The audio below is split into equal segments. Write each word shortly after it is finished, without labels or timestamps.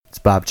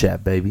Bob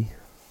Chat, baby.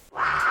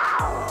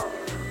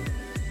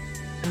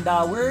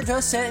 And we're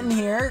just sitting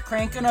here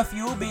cranking a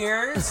few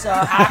beers,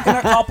 hacking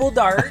a couple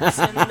darts,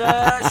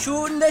 and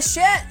shooting the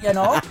shit, you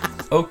know?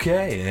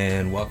 Okay,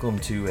 and welcome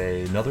to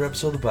another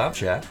episode of Bob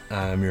Chat.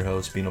 I'm your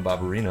host, Bino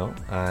Barbarino.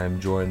 I'm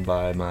joined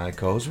by my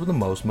co-host with the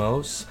most,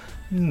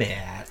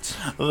 Matt.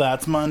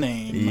 That's my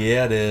name.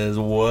 Yeah, it is.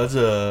 What's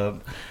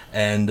up?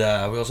 And we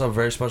also have a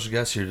very special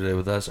guest here today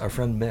with us, our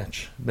friend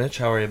Mitch. Mitch,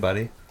 how are you,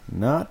 buddy?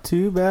 Not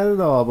too bad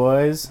at all,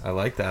 boys. I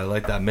like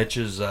that. Mitch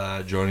is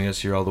joining us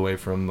here all the way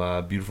from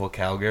beautiful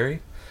Calgary.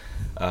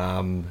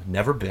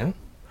 Never been.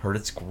 Heard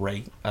it's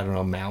great. I don't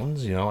know,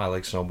 mountains, you know, I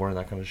like snowboarding,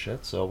 that kind of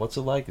shit. So what's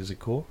it like? Is it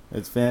cool?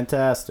 It's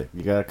fantastic.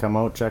 You gotta come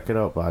out, check it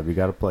out, Bob. You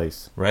got a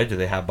place. Right? Do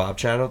they have Bob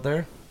Chat out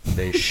there?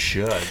 They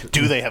should.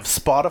 Do they have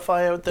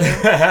Spotify out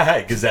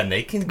there? Because then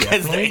they can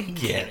definitely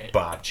get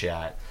Bob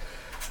Chat.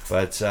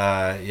 But,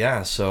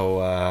 yeah,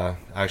 so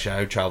actually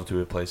I traveled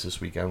to a place this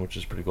weekend, which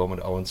is pretty cool. I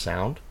went to Owen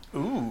Sound.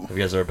 Ooh. Have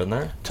you guys ever been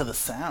there? To the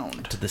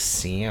sound. To the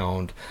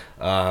sound.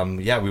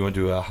 Yeah, we went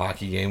to a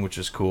hockey game, which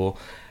is cool.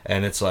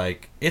 And it's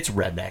like, it's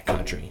redneck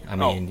country. I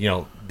mean, you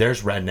know,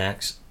 there's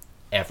rednecks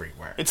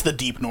everywhere. It's the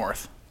deep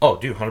north. Oh,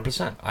 dude,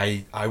 100%.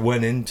 I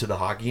went into the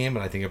hockey game,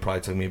 and I think it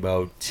probably took me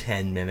about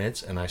 10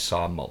 minutes, and I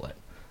saw a mullet.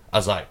 I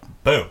was like,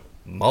 boom,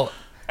 mullet.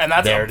 And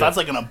that's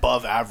like an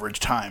above average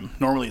time.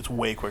 Normally it's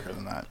way quicker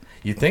than that.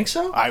 You think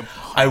so?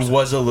 I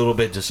was a little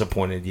bit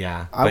disappointed,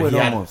 yeah. I would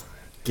almost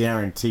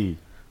guarantee.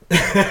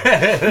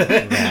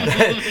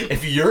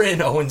 If you're in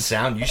Owen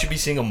Sound, you should be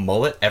seeing a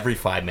mullet every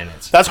 5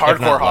 minutes. That's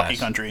hardcore hockey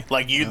country.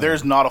 Like,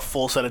 there's not a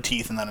full set of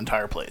teeth in that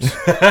entire place.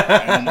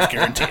 I almost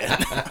guarantee it.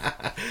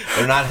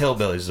 They're not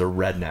hillbillies, they're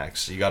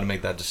rednecks. You got to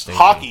make that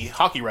distinction. Hockey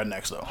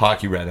rednecks, though.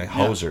 Hockey redneck,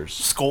 hosers.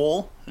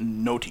 Skull,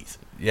 no teeth.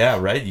 Yeah,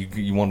 right?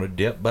 You want to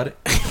dip, buddy?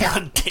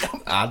 God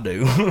damn. I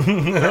do.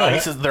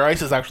 Their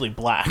ice is actually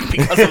black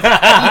because of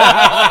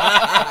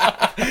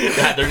that.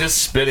 Yeah, they're just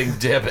spitting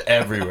dip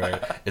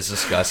everywhere. It's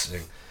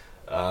disgusting.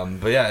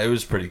 But yeah, it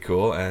was pretty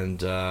cool.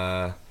 And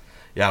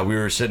yeah, we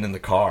were sitting in the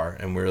car,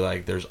 and we were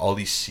like, there's all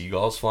these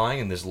seagulls flying,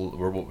 and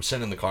we're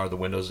sitting in the car, the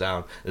windows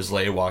down. This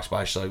lady walks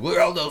by, she's like, look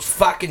at all those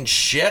fucking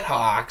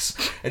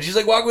shithawks. And she's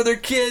like walking with her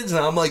kids,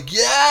 and I'm like,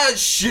 yeah,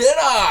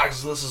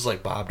 shithawks. This is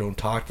like, Bob, don't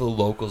talk to the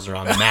locals, they're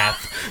on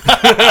meth.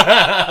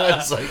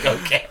 It's like,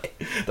 okay.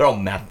 They're all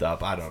methed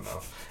up. I don't know.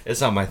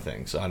 It's not my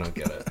thing, so I don't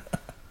get it.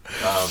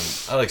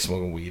 I like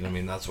smoking weed. I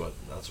mean, that's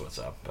what's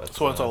up. But, That's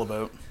what it's all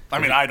about. I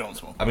mean, I don't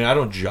smoke. I mean, I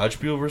don't judge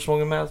people for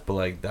smoking meth, but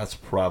like that's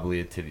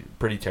probably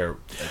pretty terrible.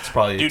 It's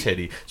probably a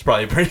titty. It's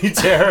probably pretty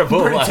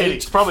terrible.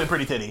 It's probably a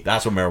pretty titty.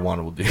 That's what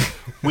marijuana will do.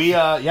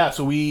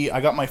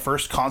 I got my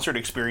first concert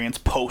experience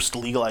post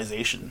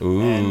legalization,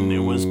 and it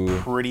was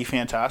pretty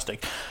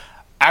fantastic.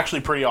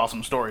 Actually, pretty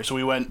awesome story. So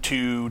we went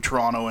to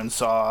Toronto and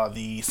saw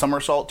the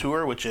Somersault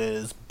tour, which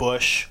is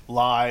Bush,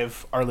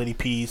 Live, Our Lady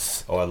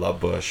Peace. Oh, I love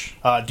Bush.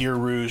 Deer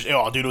Rouge.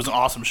 Oh, dude, it was an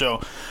awesome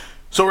show.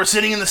 So we're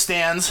sitting in the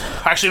stands.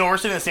 Actually, no, we're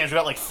sitting in the stands. We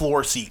got like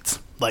floor seats,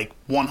 like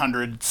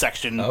 100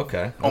 section,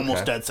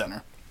 almost dead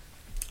center.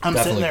 I'm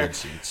Definitely sitting there, good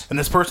seats. and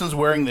this person's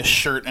wearing this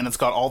shirt, and it's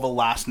got all the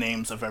last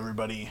names of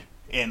everybody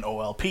in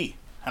OLP.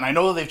 And I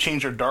know that they've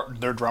changed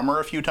their drummer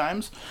a few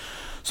times.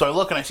 So I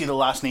look and I see the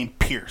last name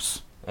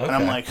Pierce. Okay. And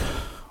I'm like,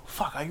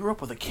 fuck, I grew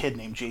up with a kid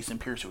named Jason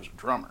Pierce who was a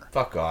drummer.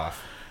 Fuck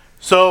off.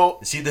 So,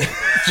 is he the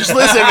just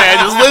listen, man,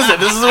 just listen.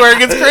 This is where it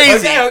gets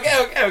crazy.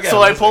 Okay.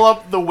 So I pull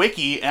up the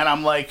wiki, and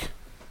I'm like,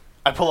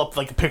 I pull up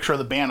like a picture of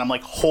the band. I'm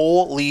like,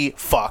 holy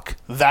fuck,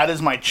 that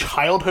is my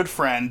childhood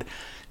friend,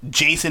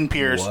 Jason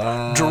Pierce,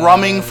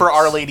 drumming for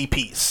Our Lady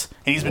Peace.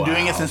 And he's been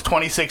doing it since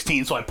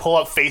 2016, so I pull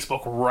up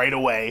Facebook right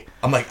away.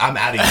 I'm like, I'm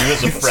adding you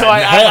as a friend. So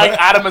I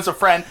add him as a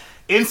friend.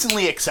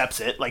 Instantly accepts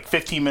it, like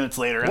 15 minutes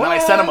later. And then I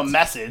send him a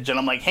message, and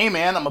I'm like, hey,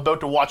 man, I'm about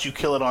to watch you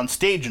kill it on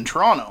stage in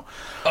Toronto.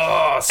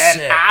 Oh, sick.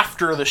 And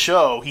after the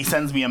show, he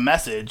sends me a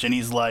message, and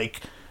he's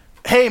like,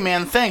 hey,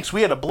 man, thanks,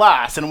 we had a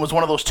blast. And it was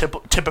one of those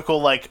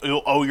typical, like,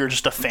 oh, you're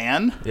just a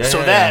fan?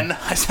 Then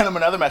I sent him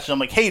another message. I'm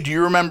like, hey, do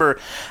you remember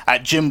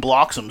at Jim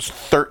Bloxham's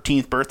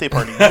 13th birthday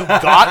party, you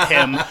got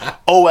him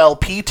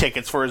OLP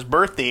tickets for his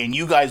birthday, and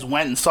you guys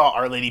went and saw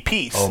Our Lady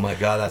Peace. Oh, my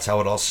God, that's how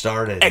it all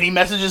started. And he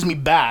messages me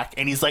back,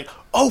 and he's like,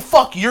 oh,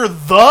 fuck, you're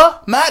the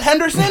Matt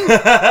Henderson?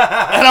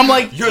 And I'm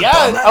like, yeah.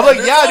 I'm like,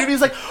 yeah, dude. He's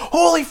like,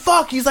 holy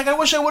fuck. He's like, I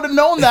wish I would have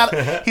known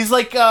that. He's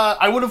like,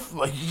 I would have,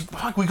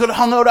 fuck, we could have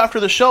hung out after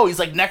the show. He's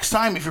like, next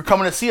time, if you're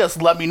coming to see us,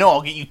 let me know.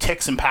 I'll get you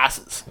tickets and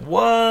passes.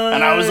 What?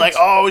 And I was like,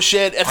 oh,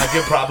 shit. I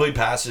could probably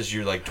pass as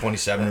your, like,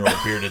 27-year-old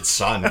bearded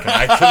son. Can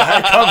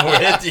I come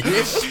with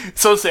you?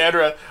 So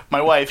Sandra,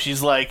 my wife,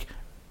 she's like,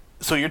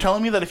 so you're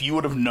telling me that if you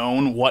would have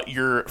known what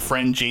your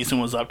friend Jason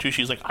was up to,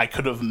 she's like, I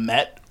could have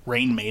met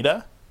Rain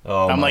Maida?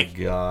 Oh, I'm my like,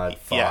 God.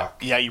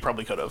 Fuck. Yeah, you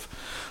probably could have.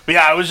 But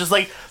yeah, I was just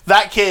like,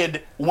 that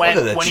kid went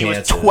when he was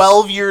chances?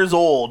 12 years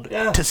old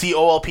to see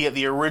OLP at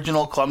the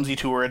original Clumsy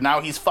tour, and now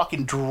he's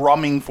fucking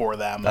drumming for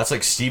them. That's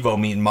like Steve-O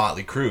meeting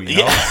Motley Crue, you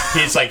know?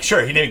 He's like,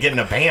 sure, he didn't get in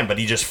a band, but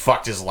he just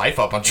fucked his life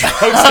up on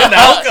drugs and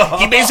alcohol.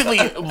 He basically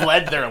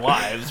led their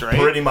lives, right?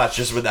 Pretty much,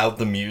 just without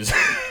the music.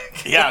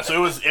 Yeah, so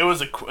that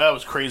was a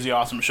crazy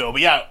awesome show.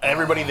 But yeah,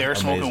 everybody there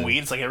smoking amazing. weed.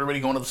 It's like everybody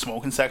going to the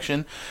smoking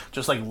section,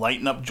 just like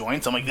lighting up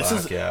joints. I'm like, this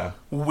is yeah.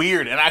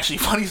 weird. And actually,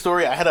 funny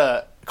story. I had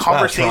a Wow,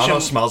 conversation. Toronto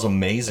smells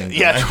amazing.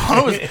 Yeah, tonight.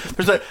 Toronto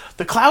is.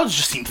 The clouds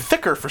just seem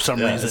thicker for some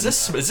Yeah, reason.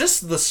 is this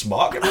the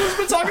smog everyone's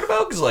been talking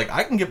about? Because like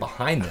I can get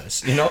behind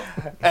this, you know.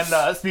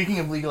 And speaking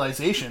of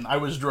legalization, I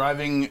was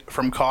driving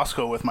from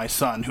Costco with my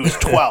son, who's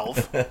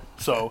 12.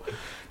 So,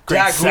 grade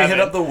Dad, can we hit 7.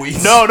 up the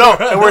weeds? No.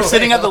 And we're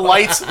sitting at the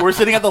lights. We're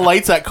sitting at the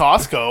lights at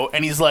Costco,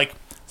 and he's like,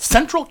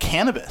 "Central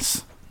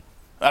Cannabis,"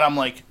 and I'm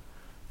like,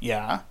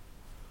 "Yeah."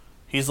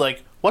 He's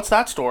like, "What's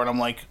that store?" And I'm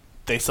like,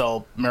 "They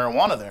sell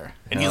marijuana there."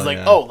 And he's Hell like,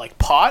 yeah. "Oh, like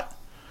pot?"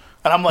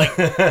 And I'm like,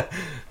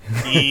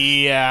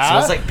 "Yeah."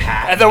 Smells like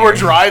Pat. And then we're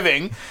here.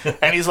 driving,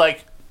 and he's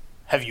like,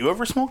 "Have you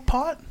ever smoked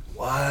pot?"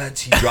 What?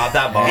 He dropped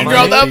that bomb. He on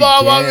dropped you? that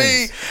bomb on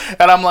me,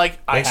 and I'm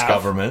like, Thanks, I have,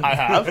 government. I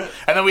have.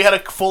 And then we had a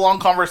full-on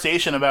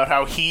conversation about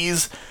how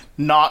he's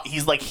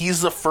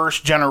the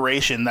first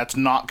generation that's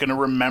not going to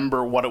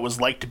remember what it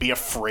was like to be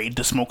afraid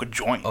to smoke a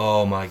joint.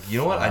 Oh my! You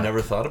know what? I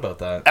never thought about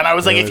that. And I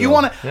was like, if you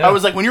want to, Yeah. I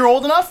was like, when you're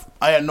old enough,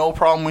 I had no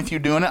problem with you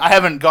doing it. I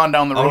haven't gone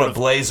down the I'm road gonna of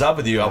blaze up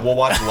with you. We'll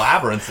watch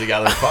Labyrinth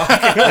together. Fuck.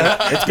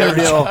 It's gonna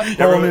be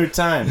a whole new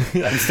time.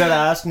 Instead of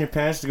asking your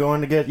parents to go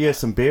in to get you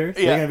some beer,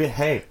 Yeah. you're gonna be,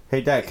 hey,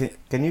 Dad,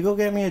 can you go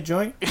get me a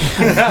joint?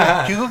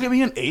 Can you go get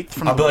me an eighth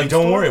from I'll the be like, weed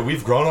don't store?" worry,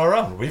 we've grown our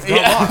own. We've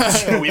got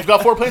lots. Yeah. We've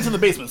got 4 plants in the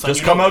basement. Son. Just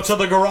You come know out to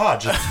the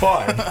garage. It's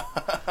fine.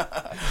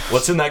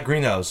 What's in that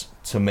greenhouse?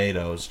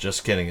 Tomatoes.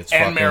 Just kidding. It's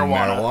and fucking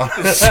marijuana.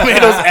 marijuana.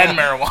 Tomatoes and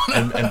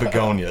marijuana. and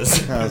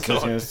begonias. I was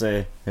just gonna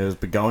say it was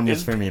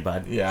begonias for me,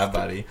 bud. Yeah,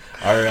 buddy.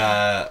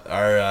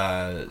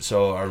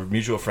 So our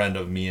mutual friend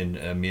of me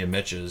and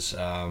Mitch's,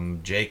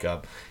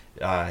 Jacob,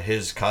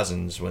 his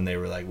cousins, when they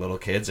were like little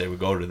kids, they would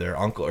go to their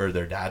uncle or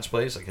their dad's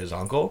place, like his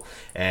uncle,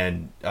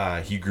 and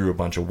he grew a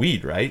bunch of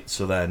weed, right?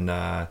 So then,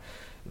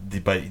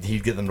 but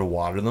he'd get them to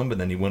water them, but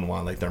then he wouldn't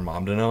want like their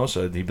mom to know,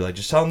 so he'd be like,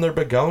 just tell them they're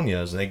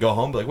begonias, and they go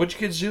home, be like, what'd you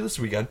kids do this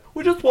weekend?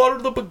 We just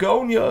watered the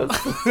begonias.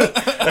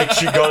 Like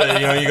she'd go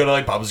to, you go to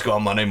like Bubba's Go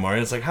on Monday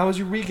morning, it's like, how was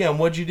your weekend?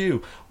 What'd you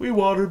do? We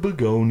watered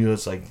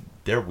begonias. Like,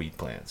 they're weed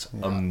plants.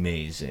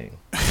 Amazing.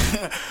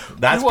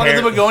 That's We wanted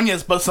the parent-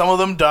 begonias, but some of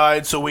them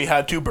died, so we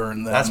had to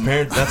burn them. That's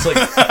parent. That's like,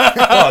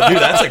 oh, dude,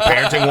 that's like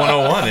parenting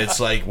 101. It's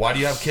like, why do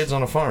you have kids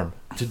on a farm?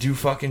 To do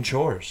fucking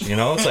chores, you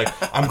know? It's like,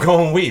 I'm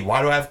growing weed.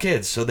 Why do I have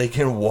kids? So they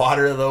can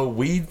water the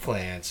weed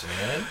plants,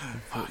 man.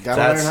 Gotta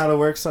That's- learn how to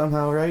work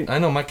somehow, right? I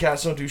know my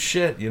cats don't do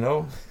shit, you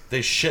know?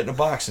 They shit in a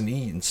box and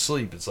eat and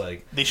sleep. It's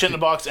like, They shit in a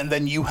box, and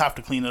then you have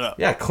to clean it up.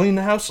 yeah, clean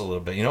the house a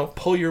little bit, you know?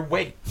 Pull your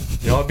weight.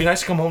 You know, it'd be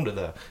nice to come home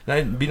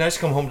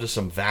to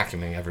some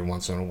vacuuming every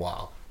once in a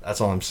while.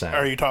 That's all I'm saying.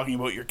 Are you talking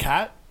about your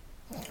cat?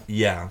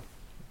 Yeah.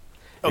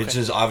 Okay. It's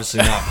just obviously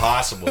not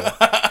possible.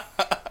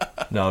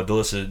 No, not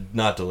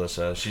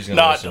Delissa. She's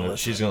gonna Not listen. Delissa.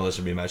 She's gonna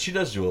listen to me, man. She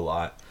does do a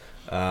lot.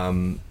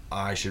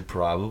 I should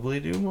probably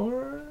do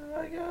more,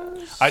 I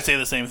guess. I say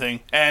the same thing.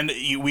 And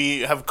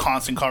we have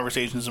constant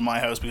conversations in my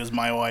house because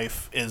my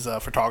wife is a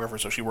photographer,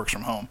 so she works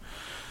from home.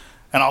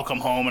 And I'll come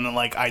home and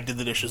like I did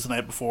the dishes the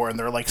night before, and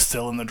they're like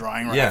still in the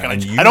drying rack. Yeah, and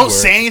and you I don't work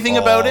say anything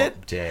about all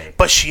it. day.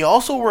 But she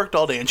also worked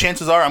all day, and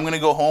chances are I'm gonna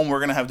go home. We're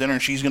gonna have dinner,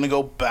 and she's gonna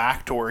go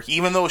back to work,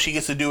 even though she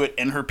gets to do it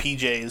in her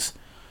PJs,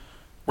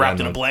 wrapped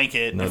in a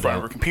blanket no in front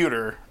of doubt. her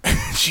computer.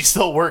 She's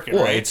still working,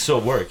 Well, right? it's still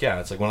work, yeah.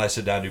 It's like when I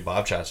sit down and do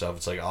Bob Chat stuff,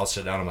 it's like I'll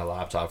sit down on my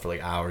laptop for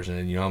like hours, and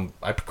then,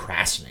 I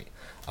procrastinate.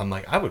 I'm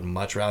like, I would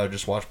much rather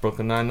just watch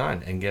Brooklyn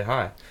Nine-Nine and get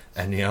high.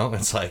 And,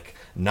 it's like,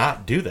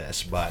 not do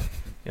this, but,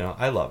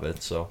 I love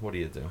it. So what do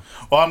you do?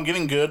 Well, I'm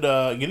getting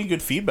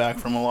good feedback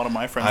from a lot of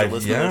my friends that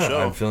listen to the show.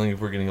 I'm feeling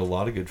we're getting a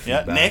lot of good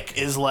feedback. Yeah, Nick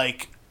is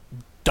like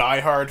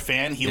diehard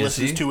fan. He Is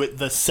listens he? to it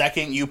the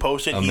second you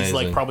post it. He's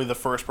like Amazing. probably the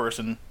first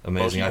person.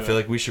 Amazing. posting I to feel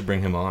it. like we should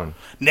bring him on.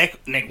 Nick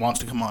wants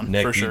to come on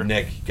Nick, for sure.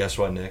 Nick, guess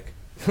what, Nick?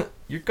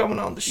 You're coming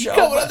on the show.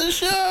 Coming on the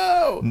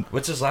show.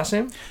 What's his last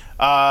name?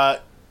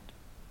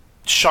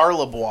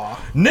 Charlebois.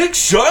 Nick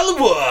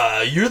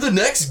Charlebois. You're the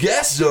next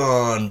guest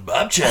on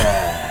Bob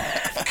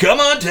Chat. Come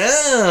on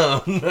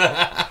down.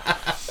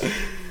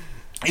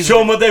 Show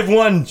them what they've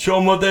won. Show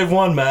them what they've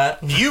won, Matt.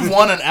 You've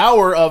won an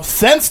hour of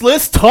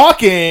senseless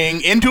talking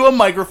into a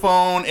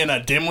microphone in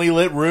a dimly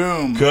lit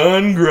room.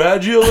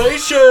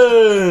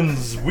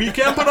 Congratulations! We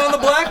can't put on the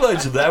black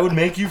lights if that would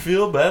make you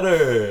feel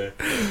better.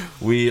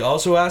 We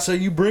also ask that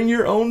you bring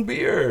your own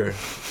beer.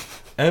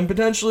 And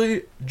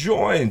potentially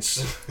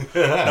joints.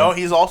 No,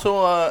 he's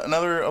also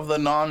another of the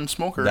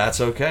non-smoker. That's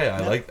okay.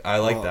 I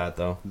like that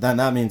though. Then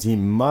that means he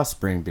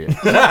must bring beer.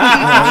 There's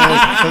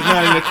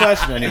not even a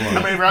question anymore. I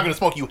mean, if you're not going to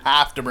smoke, you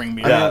have to bring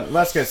beer. I mean,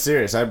 let's get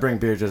serious. I bring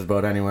beer just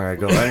about anywhere I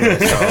go anyway.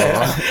 So,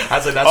 I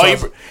was like, that Oh,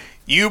 sounds...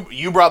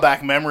 you brought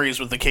back memories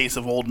with the case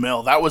of Old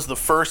Mill. That was the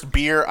first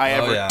beer I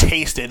ever yeah.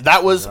 tasted.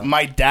 That was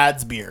my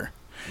dad's beer,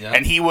 Yeah.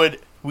 and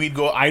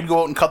I'd go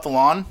out and cut the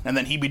lawn, and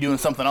then he'd be doing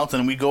something else, and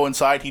then we'd go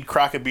inside. He'd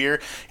crack a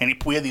beer, and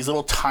we had these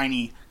little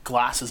tiny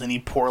glasses, and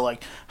he'd pour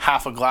like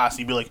half a glass.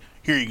 He'd be like,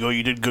 "Here you go,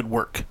 you did good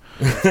work,"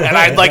 and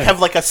I'd like have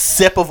like a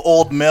sip of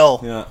Old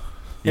Mill. yeah.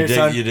 You Here,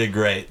 son. did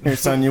great. Here,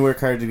 son, you work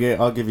hard to get.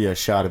 I'll give you a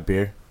shot of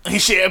beer.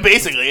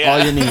 Basically, yeah.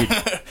 All you need.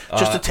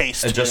 Just a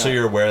taste. And just so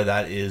you're aware,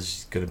 that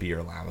is going to be your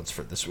allowance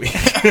for this week.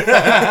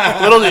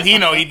 Little did he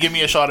know he'd give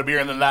me a shot of beer,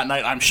 and then that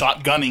night I'm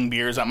shotgunning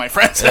beers at my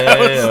friend's house.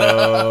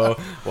 Hey-o.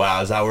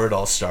 Wow, is that where it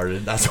all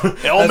started? That's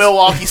what, Old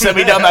Milwaukee sent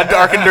me down that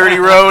dark and dirty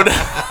road.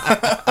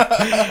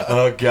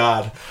 oh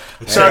God.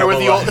 Started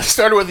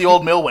with the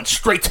old mill, went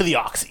straight to the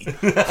Oxy.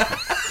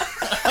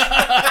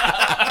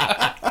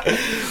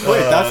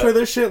 Wait, that's where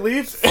this shit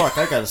leads? Fuck,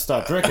 I gotta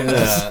stop drinking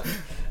this.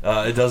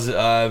 It does.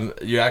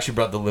 You actually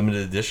brought the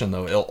limited edition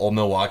though. Old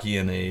Milwaukee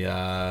in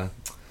a.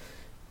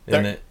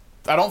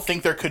 I don't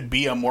think there could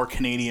be a more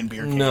Canadian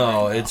beer can.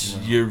 No, it's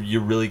you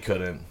really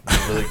couldn't. You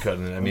really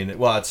couldn't. I mean,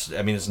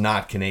 it's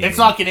not Canadian. It's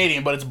not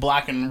Canadian, but it's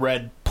black and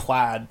red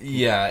plaid.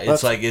 Yeah,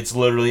 it's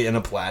literally in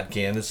a plaid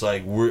can. It's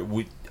like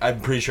I'm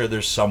pretty sure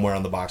there's somewhere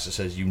on the box that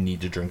says you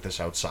need to drink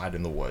this outside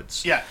in the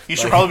woods. Yeah, you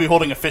should probably be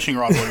holding a fishing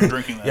rod while you're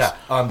drinking this. Yeah.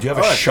 Do you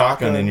have a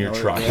shotgun in your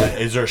truck? Yeah.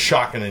 Is there a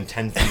shotgun in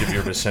 10 feet of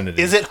your vicinity?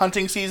 Is it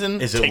hunting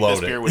season? Is it Take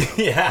loaded? This beer with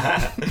you.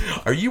 Yeah.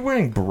 Are you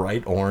wearing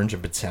bright orange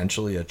and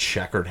potentially a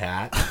checkered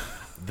hat?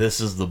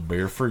 This is the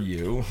beer for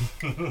you.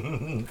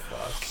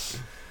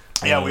 Fuck.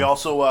 Yeah, we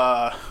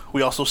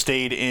also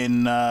stayed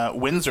in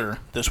Windsor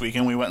this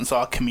weekend. We went and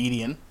saw a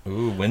comedian.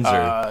 Ooh, Windsor.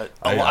 I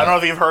don't know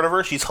if you've heard of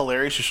her. She's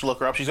hilarious. You should look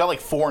her up. She's got like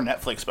 4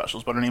 Netflix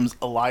specials, but her name's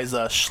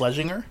Eliza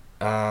Schlesinger.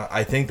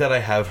 I think that I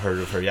have heard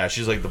of her. Yeah,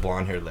 she's like the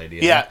blonde-haired lady.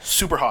 Yeah,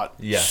 super hot.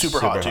 Yeah, super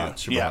hot too.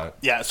 Super hot.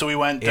 Yeah. So we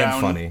went down.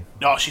 And funny.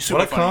 Oh, she's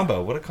super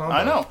funny. What a combo.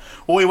 I know.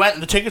 Well, we went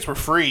and the tickets were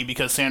free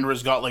because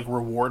Sandra's got like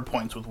reward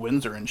points with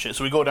Windsor and shit.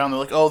 So we go down. They're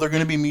like, oh, they're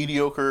going to be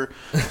mediocre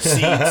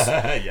seats,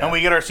 yeah. and we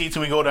get our seats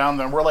and we go down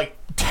there. And we're like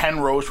 10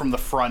 rows from the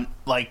front,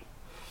 like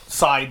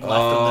side left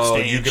of the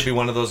stage. You could be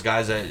one of those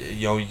guys that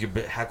you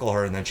could heckle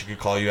her and then she could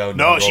call you out.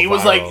 No, she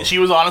was viral. She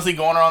was honestly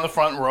going around the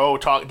front row,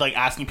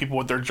 asking people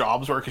what their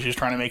jobs were because she was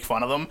trying to make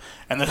fun of them.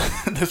 And then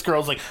this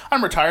girl's like,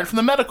 "I'm retired from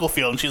the medical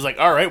field," and she's like,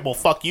 "All right, well,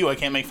 fuck you. I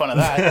can't make fun of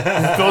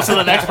that." Goes to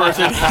the next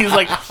person. He's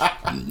like,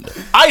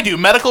 "I do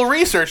medical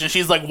research," and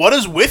she's like, "What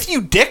is with you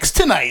dicks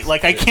tonight?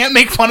 Like, I can't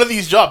make fun of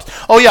these jobs."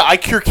 "Oh yeah, I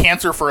cure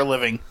cancer for a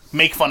living.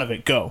 Make fun of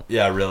it. Go."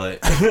 Yeah, really.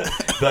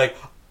 Like.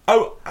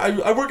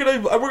 I work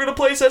at a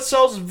place that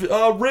sells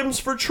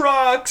rims for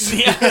trucks.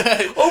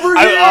 Yeah. Over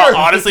here.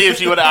 Honestly, if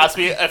she would ask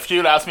me,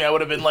 I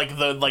would have been like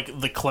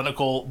the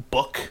clinical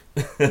book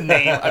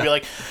name. I'd be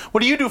like,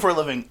 "What do you do for a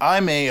living?"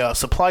 "I'm a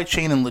supply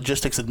chain and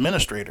logistics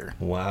administrator."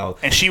 Wow.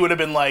 And she would have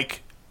been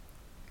like,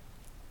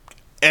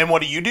 "And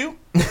what do you do?"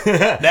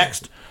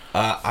 Next.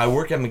 I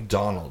work at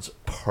McDonald's.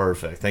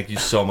 Perfect. Thank you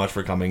so much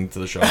for coming to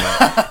the show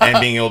and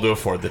being able to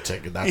afford the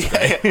ticket. That's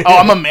great. Oh,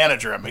 I'm a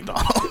manager at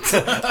McDonald's.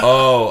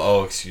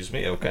 Oh, excuse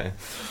me. Okay.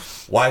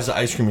 Why is the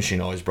ice cream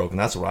machine always broken?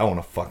 That's what I want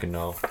to fucking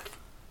know.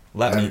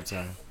 Let me.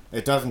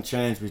 It doesn't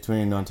change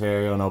between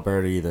Ontario and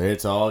Alberta either.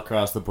 It's all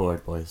across the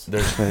board, boys.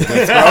 There's no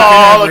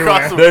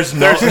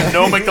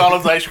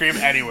McDonald's ice cream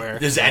anywhere.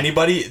 Does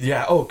anybody?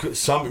 Yeah. Oh,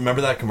 remember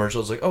that commercial?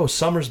 It's like, oh,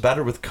 summer's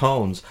better with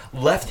cones.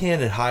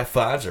 Left-handed high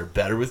fives are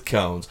better with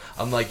cones.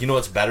 I'm like, you know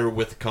what's better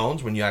with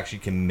cones? When you actually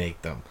can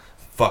make them.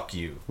 Fuck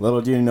you.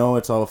 Little do you know,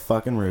 it's all a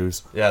fucking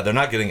ruse. Yeah, they're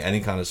not getting any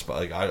kind of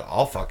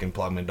I'll fucking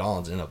plug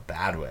McDonald's in a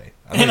bad way.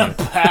 I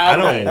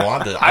don't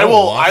want it. I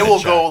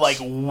will go like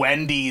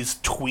Wendy's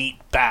tweet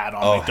bad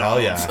on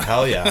McDonald's.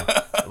 Hell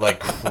yeah, like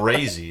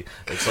crazy.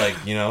 It's like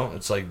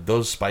it's like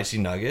those spicy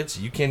nuggets.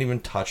 You can't even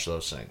touch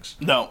those things.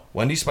 No,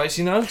 Wendy's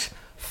spicy nuggets.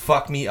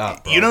 Fuck me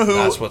up, bro. You know who?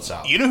 That's what's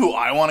up. You know who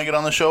I want to get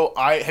on the show?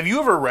 Have you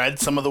ever read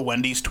some of the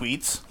Wendy's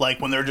tweets? Like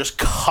when they're just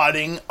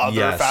cutting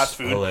other fast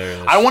food.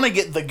 Hilarious. I want to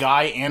get the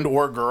guy and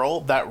or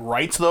girl that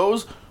writes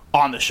those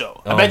on the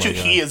show. I bet you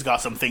he has got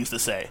some things to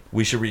say.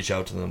 We should reach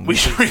out to them. We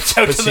should reach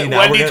out to the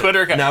Wendy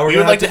Twitter account. We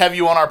would like to have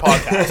you on our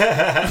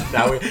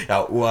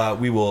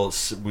podcast. we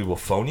will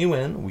phone you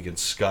in. We can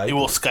Skype. We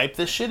will Skype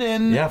this shit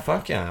in. Yeah,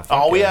 fuck yeah.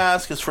 All we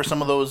ask is for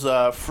some of those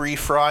free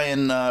fry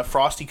and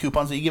frosty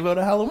coupons that you give out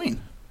at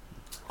Halloween.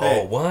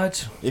 Oh,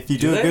 what? If you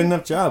do a good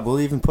enough job, we'll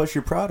even push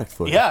your product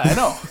for you. Yeah, I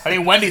know. I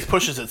mean, Wendy's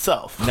pushes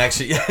itself.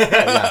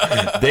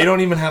 Yeah. They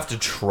don't even have to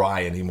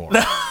try anymore.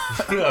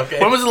 Okay.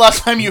 When was the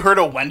last time you heard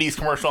a Wendy's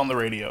commercial on the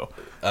radio?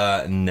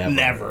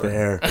 Never.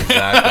 There.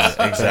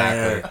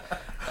 Exactly.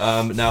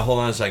 Now, hold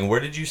on a second. Where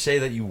did you say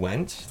that you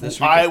went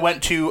this week? I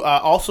went to,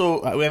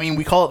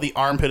 we call it the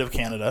armpit of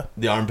Canada.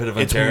 The armpit of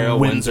Ontario,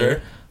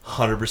 Windsor.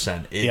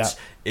 100%.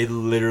 It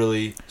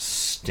literally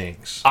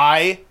stinks.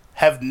 I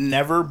have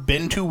never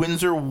been to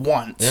Windsor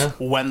once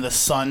when the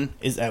sun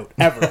is out.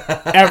 Ever.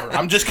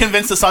 I'm just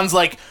convinced the sun's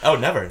like, oh,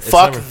 never.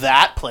 Fuck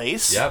that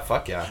place. Yeah,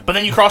 fuck yeah. But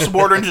then you cross the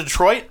border into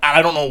Detroit, and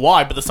I don't know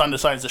why, but the sun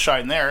decides to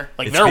shine there.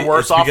 Like, they're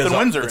worse off than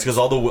Windsor. It's because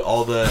all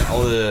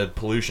the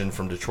pollution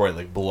from Detroit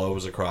like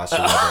blows across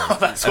the river.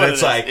 That's and what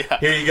it's like,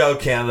 here you go,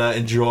 Canada,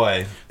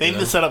 enjoy. They need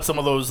to set up some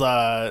of those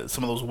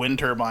wind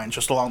turbines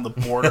just along the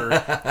border,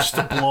 just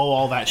to blow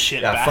all that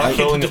shit back. Fuck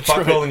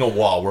building a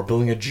wall. We're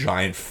building a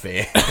giant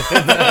fan.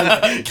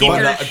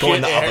 going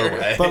the other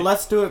way. But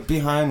let's do it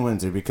behind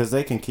Windsor because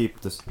they can keep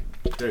this.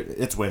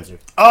 It's Windsor.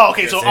 Oh,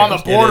 okay. So on the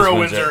It border is of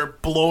Windsor. Windsor,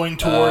 blowing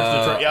towards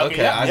Detroit. Yeah,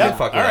 okay, I can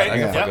fuck with that. I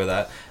can fuck yeah. with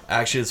that.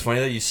 Actually, it's funny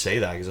that you say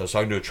that because I was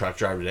talking to a truck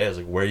driver today. I was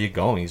like, "Where are you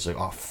going?" He's like,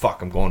 "Oh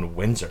fuck, I'm going to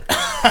Windsor."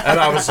 And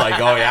I was like,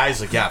 "Oh yeah." He's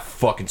like, "Yeah, it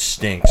fucking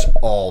stinks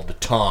all the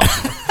time."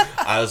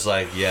 I was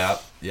like, "Yeah."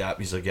 Yeah,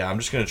 he's like, "Yeah, I'm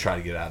just gonna try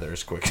to get out of there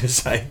as quick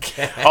as I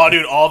can." Oh,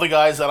 dude, all the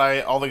guys that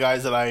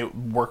I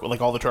work with,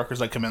 like all the truckers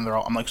that come in,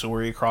 I'm like, "So where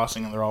are you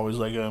crossing?" And they're always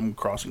like, "I'm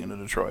crossing into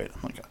Detroit."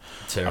 I'm like,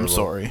 Terrible. "I'm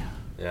sorry."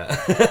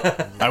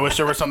 Yeah. I wish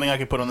there was something I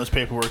could put on this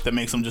paperwork that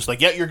makes them just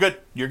like, "Yeah, you're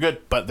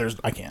good," but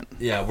I can't.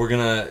 Yeah, we're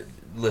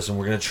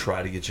gonna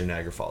try to get you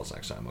Niagara Falls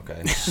next time.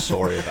 Okay,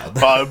 sorry about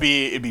that.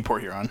 It'd be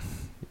Port Huron.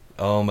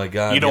 Oh my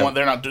god! You don't want?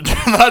 They're not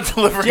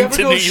delivering Do you ever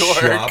to go New York.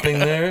 shopping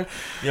there?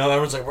 You know,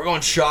 everyone's like, "We're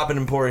going shopping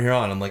in Port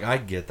Huron." I'm like, I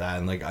get that,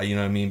 and like, you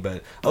know what I mean.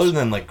 But other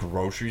than like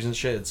groceries and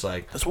shit, it's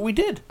like That's what we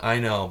did. I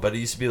know, but it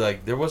used to be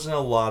like there wasn't a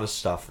lot of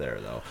stuff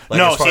there though. Like,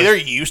 No, as far see, as- there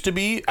used to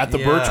be at the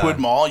Yeah. Birchwood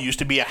Mall. Used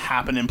to be a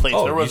happening place.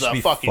 Oh, There it was used to a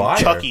be fucking fire.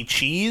 Chuck E.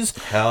 Cheese.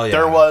 Hell yeah.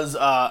 There was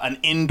an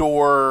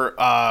indoor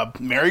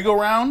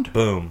merry-go-round.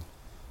 Boom.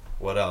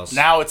 What else?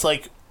 Now it's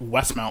like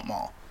Westmount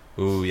Mall.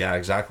 Ooh, yeah,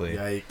 exactly.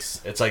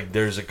 Yikes. It's like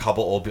there's a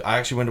couple old people. I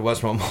actually went to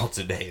Westmount Mall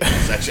today.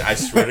 That's actually, I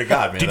swear to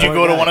God, man. Did you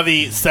go to one of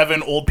the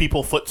 7 old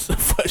people foot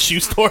shoe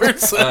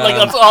stores? Like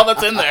that's all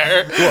that's in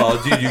there.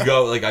 Well, dude, you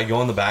go like I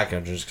go in the back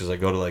entrance because I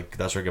go to like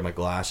that's where I get my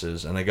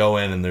glasses, and I go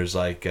in and there's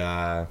like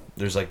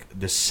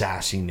this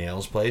Sassy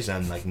Nails place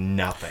and like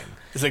nothing.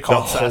 Is it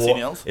called The Sassy whole-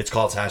 Nails? It's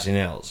called Sassy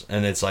Nails,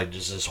 and it's like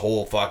just this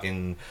whole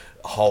fucking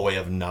hallway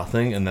of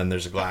nothing, and then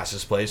there's a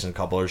glasses place and a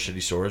couple other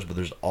shitty stores, but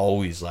there's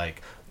always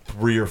like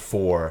 3 or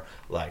 4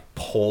 like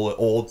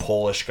old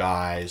Polish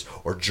guys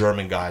or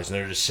German guys, and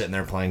they're just sitting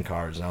there playing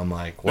cards, and I'm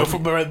like, No,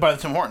 what? by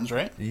the Tim Hortons,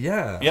 right?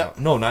 Yeah. Yeah.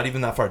 No, not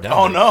even that far down.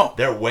 Oh, no.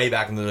 They're way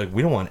back, and they're like,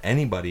 we don't want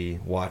anybody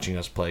watching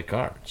us play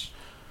cards.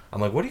 I'm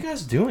like, what are you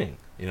guys doing?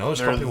 You know, there's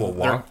a couple people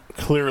They're walk.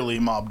 clearly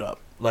mobbed up.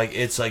 Like,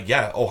 it's like,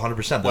 yeah,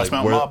 100%. Like,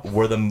 Westmount mob.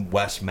 we're the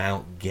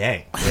Westmount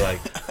gang. They're like,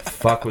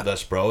 fuck with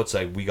us, bro. It's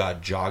like, we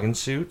got jogging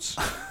suits.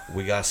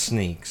 We got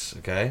sneaks,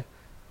 okay?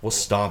 We'll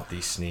stomp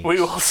these sneaks. We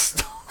will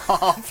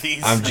stomp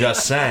these. I'm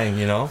just saying,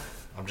 you know?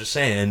 I'm just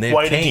saying. And they have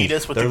White canes.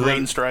 Adidas with They're the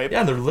green lit- stripe.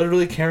 Yeah, they're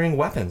literally carrying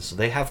weapons.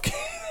 They have canes.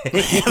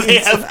 They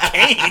have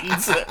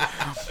canes.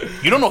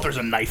 You don't know if there's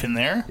a knife in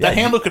there. Yeah, That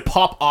handle could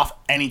pop off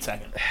any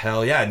second.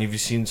 Hell yeah. And have you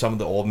seen some of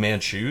the old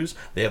man shoes?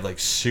 They have like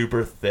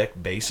super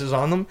thick bases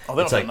on them. Oh, they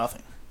don't It's have like,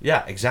 nothing.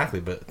 Yeah,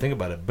 exactly. But think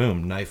about it.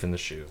 Boom, knife in the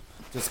shoe.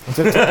 Just click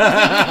of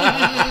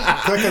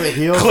the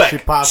heel, she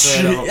pops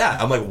it out. Yeah,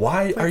 I'm like,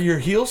 why are your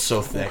heels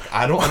so thick?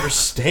 I don't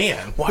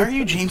understand. Why are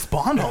you James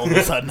Bond all of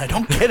a sudden? I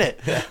don't get it.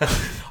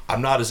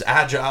 I'm not as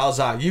agile as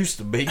I used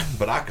to be,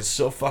 but I can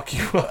still fuck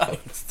you up.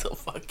 Still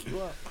fuck you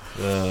up.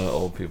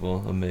 Old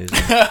people, amazing.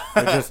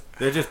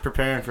 They're just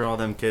preparing for all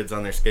them kids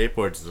on their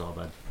skateboards. Is all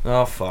bad.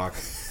 Oh fuck.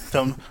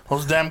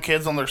 Those damn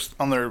kids on their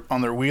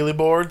wheelie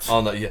boards.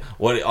 On your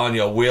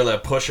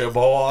wheelie pusher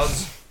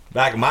boards.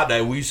 Back in my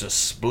day, we used to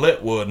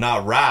split wood,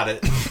 not ride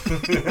it.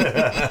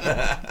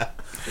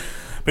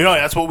 But no,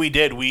 that's what we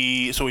did.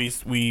 We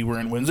were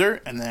in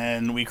Windsor, and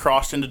then we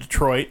crossed into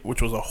Detroit,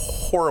 which was a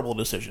horrible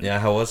decision. Yeah,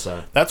 how was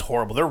that? That's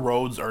horrible. Their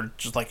roads are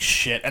just like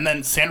shit. And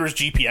then Sandra's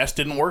GPS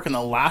didn't work, and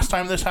the last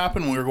time this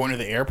happened, when we were going to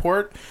the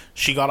airport,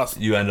 she got us.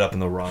 You ended up in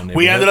the wrong neighborhood.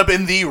 We ended up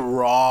in the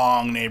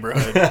wrong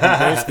neighborhood.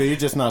 Basically, you're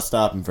just not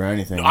stopping for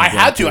anything. I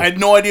had to. I had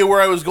no idea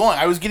where I was going.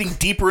 I was getting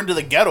deeper into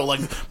the ghetto.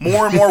 Like,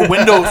 more and more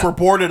windows were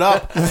boarded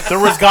up. There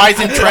was guys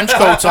in trench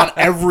coats on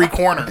every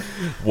corner.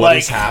 What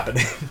is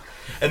happening?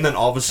 And then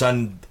all of a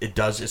sudden, it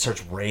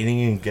starts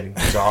raining and getting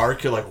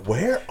dark. You're like,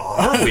 where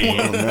are we?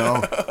 Oh,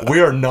 no. We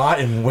are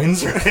not in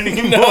Windsor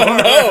anymore.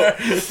 No.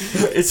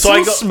 It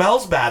still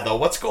smells bad, though.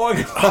 What's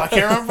going on? I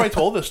can't remember if I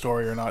told this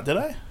story or not. Did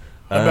I?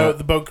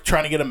 About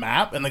trying to get a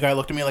map, and the guy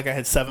looked at me like I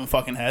had 7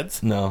 fucking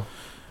heads. No.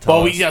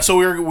 Well, so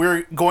we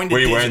were going to. Were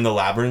you wearing the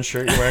Labyrinth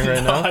shirt you're wearing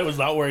right No, now? I was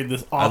not wearing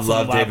this awesome. I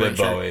love David Labyrinth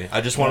shirt. Bowie. I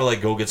just want to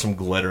like go get some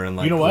glitter and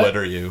like You know what?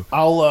 glitter you.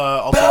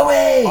 I'll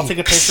Bowie! take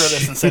a picture of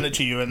this and send it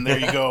to you, and there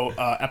you go.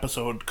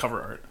 Episode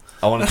cover art.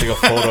 I want to take a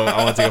photo.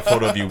 I want to take a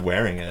photo of you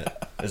wearing it.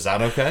 Is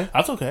that okay?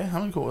 That's okay.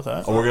 I'm cool with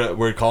that.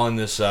 We're calling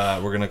this.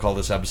 We're gonna call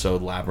this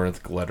episode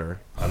Labyrinth Glitter.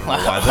 I don't know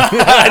why.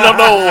 I don't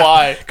know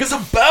why. Because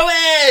of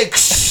Bowie.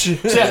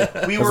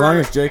 Yeah, we As were. long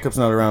as Jacob's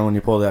not around when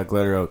you pull that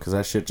glitter out, because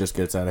that shit just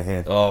gets out of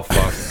hand. Oh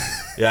fuck.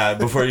 Yeah.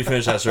 Before you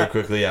finish that story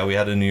quickly, yeah, we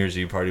had a New Year's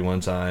Eve party one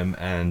time,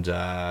 and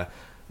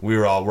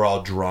we're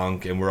all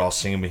drunk, and we're all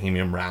singing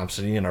Bohemian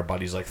Rhapsody, and our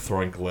buddies like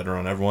throwing glitter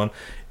on everyone.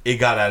 It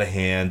got out of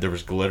hand. There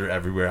was glitter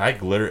everywhere. I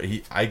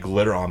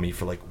glitter on me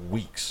for like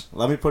weeks.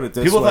 Let me put it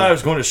this People way. thought I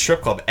was going to a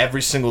strip club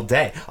every single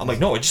day. I'm like,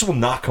 no, it just will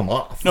not come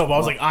off. No, but I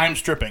was like, I'm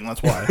stripping.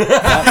 That's why.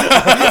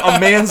 A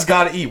man's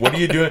got to eat. What are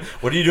you doing?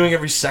 What are you doing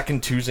every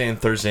second Tuesday and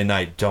Thursday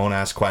night? Don't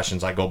ask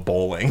questions. I go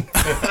bowling.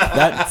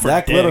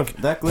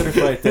 that glitter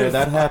fight there,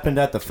 that happened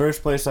at the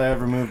first place I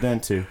ever moved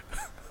into.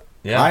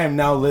 Yeah. I am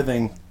now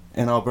living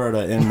in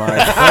Alberta in my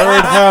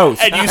third house,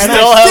 And you I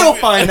still still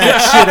find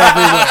that shit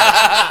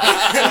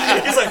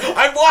everywhere. He's like,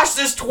 I'm I've watched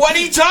this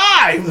 20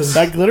 times.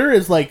 That glitter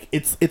is like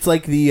it's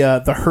like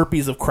the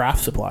herpes of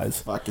craft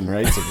supplies. Fucking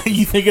right.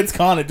 You think it's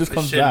gone, it just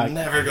comes back.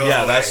 Never goes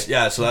Yeah,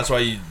 away. so that's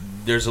why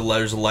there's a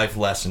life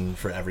lesson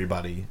for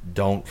everybody.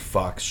 Don't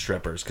fuck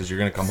strippers because you're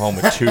gonna come home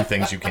with 2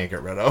 things you can't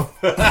get rid of.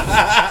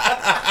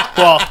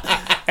 Well,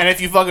 and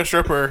if you fuck a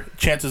stripper,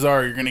 chances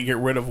are you're gonna get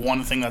rid of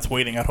one thing that's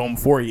waiting at home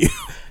for you.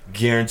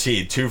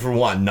 Guaranteed, 2 for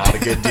 1. Not a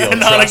good deal.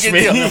 Not trust a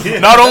good me.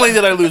 deal. Not only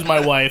did I lose my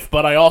wife,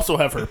 but I also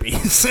have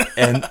herpes.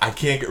 And I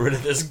can't get rid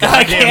of this. I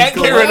Goddamn can't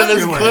get rid of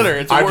this glitter. glitter.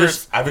 It's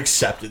worse. I've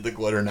accepted the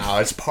glitter now.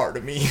 It's part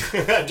of me.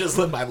 I just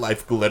let my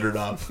life glittered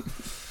up.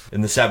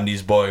 In the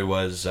 70s, Bowie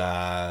was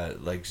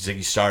like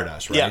Ziggy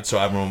Stardust, right? Yeah. So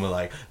everyone would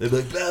like, they'd be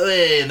like,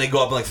 Bowie, and they go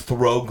up and like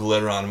throw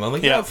glitter on him. I'm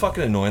like, yeah, how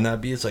fucking annoying that'd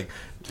be. It's like,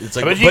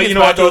 I bet you know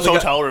what? To his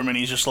hotel room and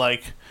he's just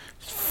like,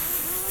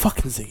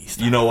 fucking Ziggy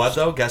Stardust. You know what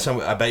though?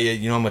 I bet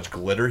you know how much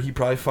glitter he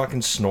probably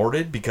fucking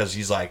snorted because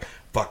he's like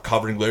fuck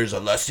covered in glitter. He's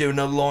like, let's do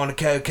another line of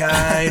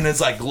cocaine. It's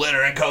like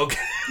glitter and coke.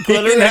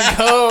 Glitter and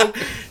coke.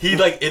 He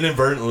like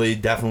inadvertently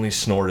definitely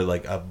snorted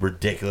like a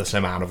ridiculous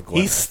amount of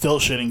glitter. He's still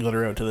shitting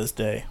glitter out to this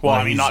day. Well, I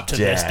mean, he's not to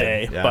this dead.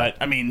 day, Yeah. but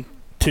I mean,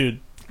 dude.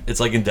 It's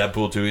like in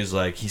Deadpool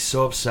 2, he's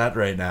so upset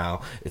right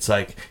now. He's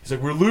like,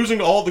 we're losing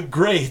all the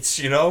greats,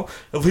 you know?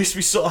 At least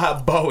we still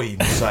have Bowie.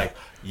 And he's like,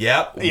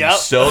 yep, we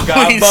still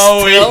got we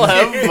Bowie. still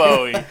have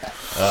Bowie.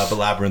 But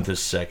Labyrinth is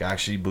sick. I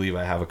actually believe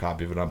I have a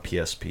copy of it on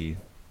PSP.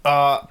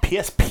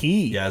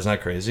 PSP. Yeah, isn't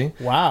that crazy?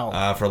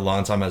 Wow. For a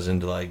long time, I was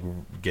into like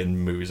getting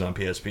movies on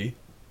PSP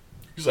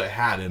because I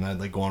had it, and I'd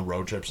like go on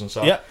road trips and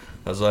stuff. Yep.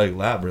 I was like,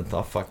 Labyrinth,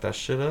 I'll fuck that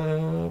shit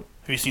up.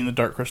 Have you seen The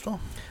Dark Crystal?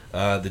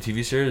 The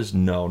TV series?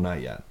 No,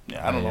 not yet.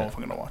 Yeah, I don't know if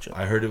I'm gonna watch it.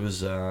 I heard it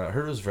was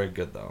very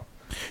good though.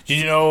 Did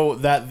you know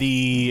that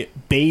the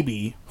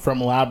baby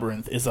from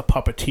Labyrinth is a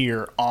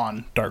puppeteer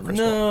on Dark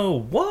Crystal? No,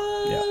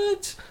 what? Yeah.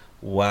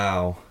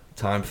 Wow,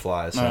 time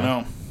flies. I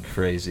know.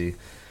 Crazy.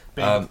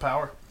 Baby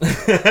power.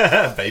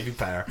 Baby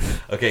power.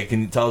 Okay,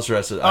 can you tell us the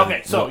rest of it?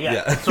 Okay, so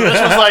yeah. So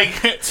this was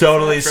like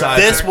totally side.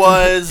 This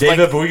was David,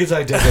 like, but we could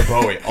talk David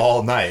Bowie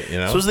all night. You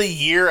know, this was the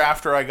year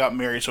after I got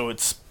married, so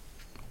it's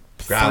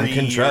ground 3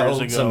 control.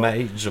 years It's a ago.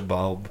 major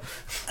bulb.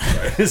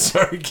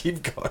 Sorry,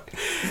 keep going.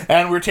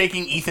 And we're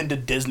taking Ethan to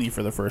Disney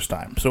for the first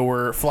time. So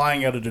we're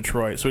flying out of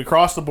Detroit. So we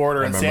crossed the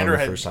border, and Sandra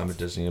had first time at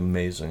Disney.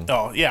 Amazing.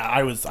 Oh yeah, I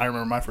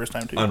remember my first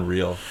time too.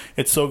 Unreal.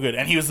 It's so good,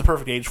 and he was the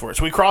perfect age for it.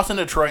 So we crossed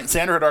into Detroit, and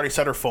Sandra had already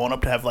set her phone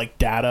up to have like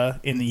data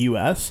in the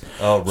U.S.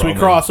 Oh, so we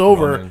cross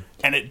over,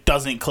 and it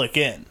doesn't click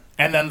in.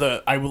 And then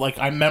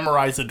I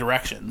memorize the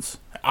directions.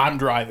 I'm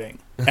driving,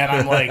 and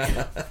I'm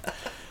like,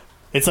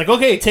 it's like,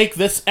 okay, take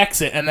this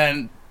exit, and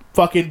then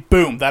fucking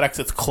boom, that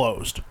exit's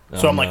closed.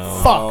 So I'm like,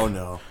 fuck. Oh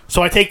no.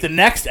 So I take the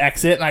next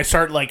exit, and I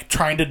start like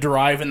trying to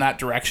drive in that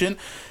direction.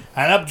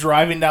 I end up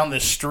driving down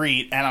this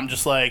street, and I'm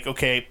just like,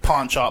 okay,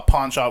 pawn shop,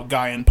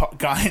 guy in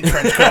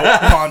trench coat,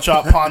 pawn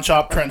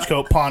shop, trench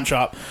coat, pawn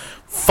shop.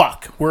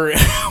 Fuck, we're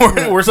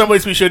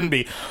someplace we shouldn't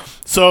be.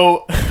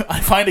 So I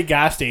find a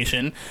gas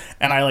station,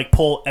 and I like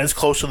pull as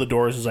close to the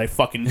doors as I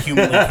fucking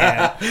humanly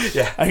can.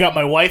 Yeah. I got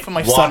my wife and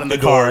my Lock son in the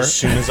door car. as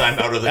soon as I'm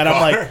out of the and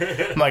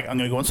car. I'm like, I'm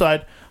gonna go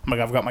inside. I'm like,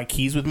 I've got my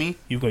keys with me.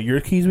 You've got your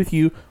keys with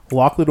you.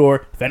 Lock the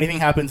door. If anything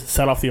happens,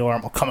 set off the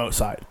alarm. I'll come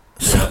outside.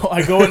 So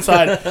I go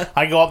inside.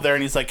 I go up there,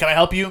 and he's like, "Can I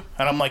help you?"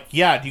 And I'm like,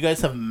 "Yeah. Do you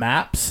guys have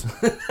maps?"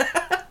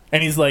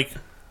 And he's like,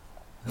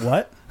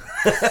 "What?"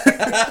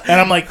 And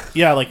I'm like,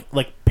 "Yeah,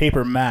 like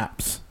paper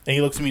maps." And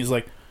he looks at me. He's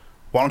like,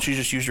 "Why don't you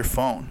just use your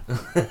phone?"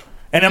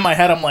 And in my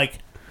head, I'm like,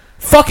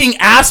 fucking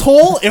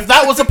asshole! If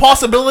that was a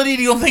possibility,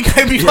 do you don't think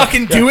I'd be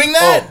fucking doing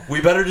that? Oh, we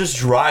better just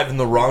drive in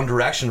the wrong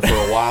direction for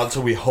a while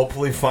until we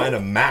hopefully find a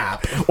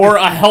map. Or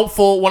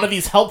one of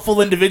these helpful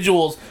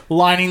individuals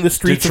lining the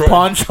streets Detroit- of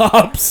pawn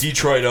shops.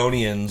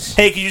 Detroitonians.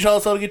 Hey, can you tell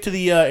us how to get to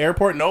the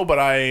airport? No, but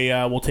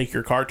I will take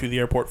your car to the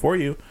airport for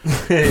you.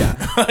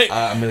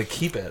 I'm gonna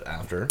keep it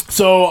after.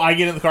 So I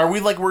get in the car.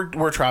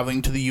 We're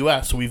traveling to the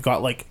U.S., so we've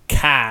got like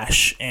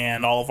cash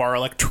and all of our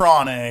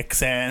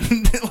electronics, and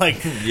like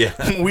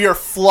we are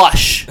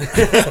flush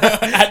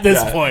at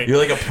this point. You're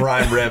like a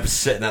prime rib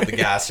sitting at the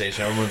gas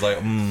station. Everyone's like,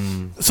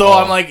 So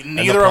I'm like,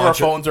 neither of our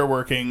phones are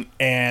working,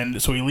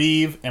 and so we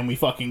leave and we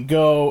fucking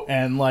go,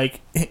 and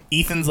like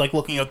Ethan's like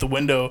looking out the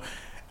window,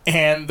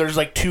 and there's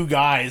like 2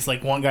 guys,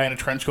 like one guy in a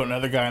trench coat,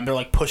 another guy, and they're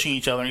like pushing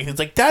each other, and Ethan's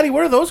like, "Daddy,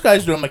 what are those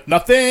guys doing?" I'm like,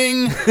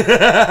 "Nothing."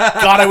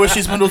 God, I wish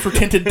these windows were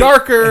tinted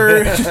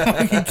darker.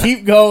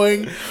 Keep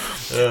going.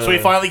 So we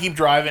finally keep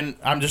driving.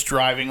 I'm just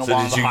driving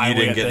along the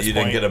highway at this point. You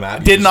didn't get a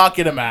map? Did not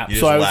get a map.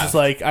 So I was left. just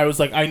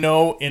like, I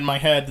know in my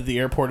head that the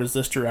airport is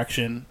this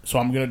direction, so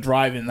I'm going to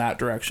drive in that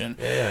direction.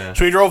 Yeah.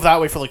 So we drove that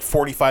way for like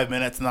 45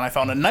 minutes, and then I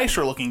found a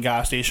nicer looking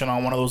gas station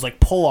on one of those like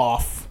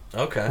pull-off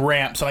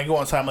ramps, and I go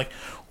inside. I'm like,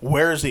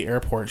 "Where is the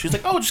airport?" She's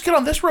like, "Oh, just get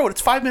on this road.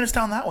 It's 5 minutes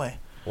down that way."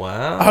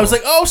 Wow. I was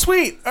like, "Oh,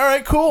 sweet. All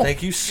right, cool.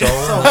 Thank you so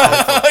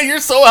much. You're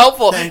so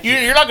helpful.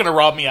 You're not going to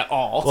rob me at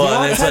all."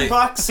 Well, and it's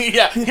 $10?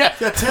 Yeah. Got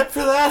a tip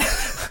for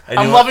that?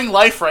 I'm loving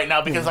life right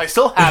now because I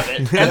still have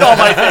it and all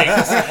my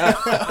things.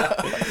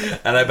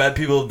 And I bet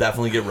people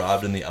definitely get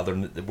robbed in the other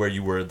where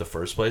you were in the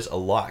first place a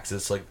lot. 'Cause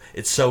it's like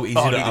it's so easy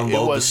to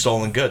unload the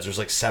stolen goods. There's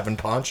like 7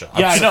 pawn shops.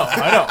 Yeah, I know.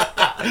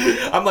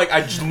 I'm like,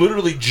 I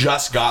literally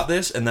just got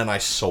this and then I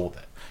sold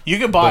it. You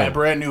could buy a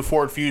brand new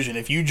Ford Fusion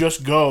if you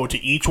just go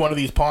to each one of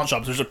these pawn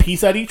shops. There's a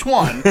piece at each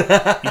one.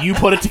 You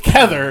put it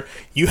together,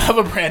 you have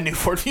a brand new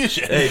Ford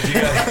Fusion. Hey, do you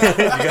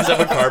guys have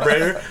a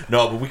carburetor?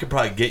 No, but we could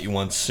probably get you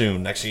one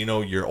soon. Next thing you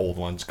know, your old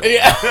one's gone.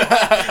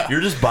 Yeah.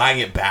 You're just buying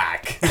it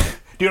back.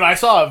 Dude, I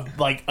saw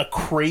like a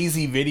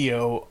crazy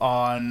video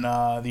on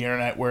the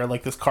internet where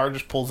like this car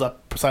just pulls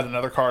up beside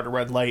another car at a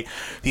red light.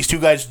 These 2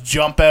 guys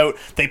jump out.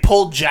 They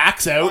pull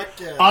jacks out.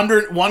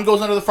 Under one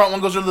goes under the front, one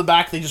goes under the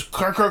back. They just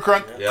crunk, crunk,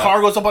 crunk. Yeah. Car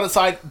goes up on its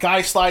side.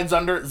 Guy slides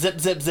under. Zip,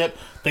 zip, zip.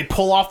 They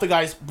pull off the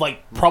guy's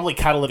like probably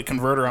catalytic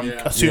converter. I'm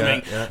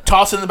assuming. Yeah.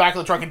 Toss it in the back of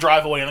the truck and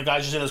drive away. And the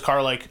guy's just in his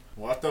car like,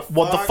 What the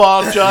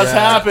fuck just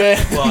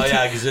happened? Well,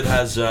 yeah, because it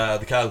has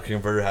the catalytic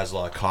converter has a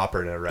lot of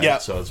copper in it, right? Yeah.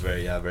 So it's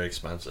very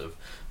expensive.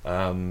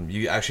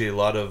 You actually a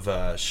lot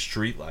of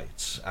street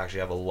lights actually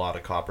have a lot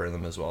of copper in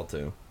them as well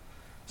too.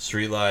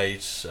 Street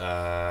lights,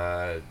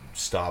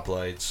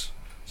 stoplights.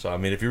 So I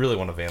mean, if you really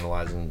want to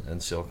vandalize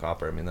and steal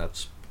copper, I mean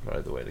that's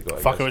probably the way to go.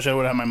 Fuck! I wish I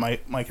would have my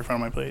mic in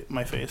front of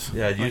my face.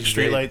 Yeah, like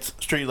street lights,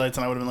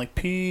 and I would have been like,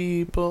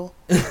 people.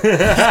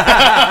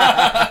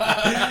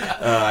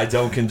 I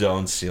don't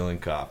condone stealing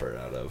copper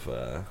out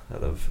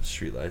of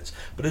street lights,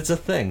 but it's a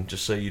thing.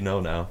 Just so you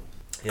know now.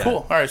 Yeah.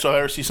 Cool. All right. So if I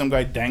ever see some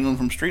guy dangling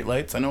from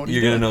streetlights, I know what he's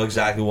You're doing. gonna know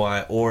exactly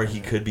why, or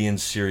he could be in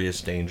serious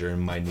danger and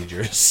might need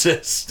your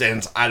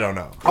assistance. I don't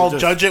know. I'll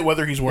judge it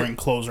whether he's wearing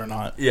clothes or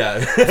not.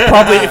 Yeah.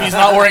 Probably if he's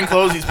not wearing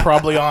clothes, he's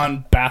probably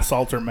on bath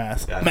salt or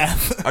meth. Yeah.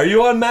 Meth. Are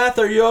you on meth?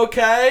 Are you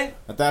okay?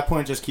 At that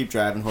point, just keep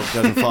driving. Hope it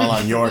doesn't fall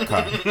on your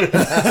car.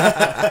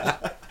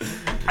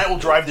 I will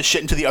drive the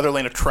shit into the other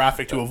lane of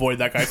traffic to avoid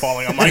that guy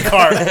falling on my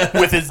car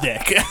with his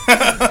dick.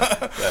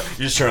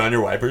 You just turn on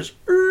your wipers.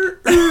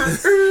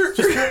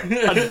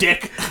 A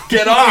dick.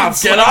 Get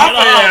off! Get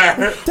off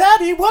here!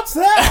 Daddy, what's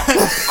that?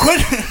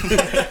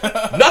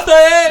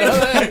 Nothing!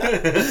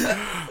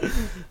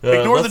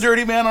 Ignore the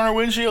dirty man on our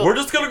windshield. We're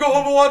just gonna go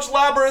home and watch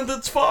Labyrinth.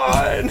 It's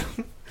fine.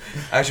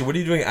 Actually, what are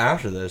you doing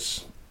after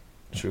this?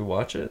 Should we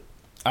watch it?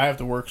 I have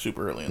to work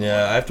super early. In the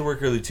Yeah, I have to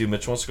work early too.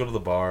 Mitch wants to go to the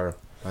bar.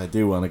 I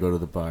do want to go to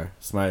the bar.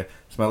 It's my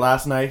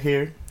last night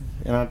here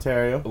in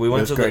Ontario. We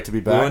went to great to be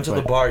back. We went to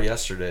the bar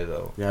yesterday,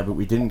 though. Yeah, but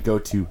we didn't go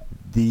to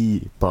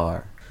the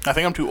bar. I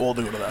think I'm too old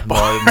to go to that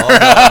bar.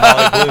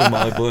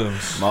 Molly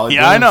Blooms. Molly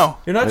Yeah, I Blooms. know.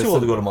 You're not too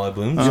old to go to Molly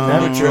Blooms. You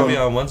never do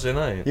trivia on Wednesday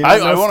night. You I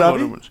don't know wanna go Stubby?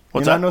 to- what's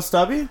you that? not know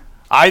Stubby?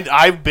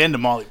 I've been to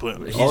Molly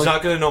Blooms. He's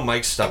not gonna know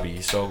Mike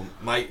Stubby. So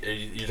Mike,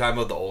 you're talking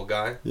about the old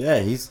guy. Yeah,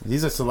 he's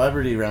a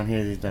celebrity around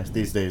here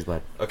these days,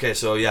 bud. Okay,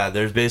 so yeah,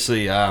 there's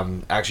basically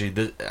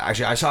actually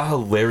I saw a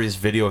hilarious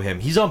video of him.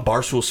 He's on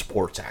Barstool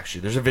Sports.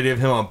 Actually, there's a video of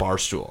him on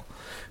Barstool.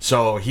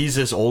 So he's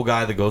this old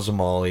guy that goes to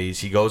Molly's.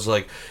 He goes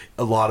like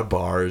a lot of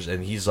bars,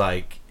 and he's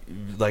like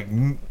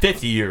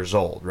 50 years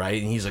old,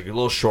 right? And he's like a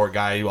little short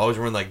guy. He always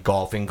wearing like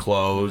golfing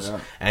clothes,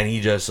 and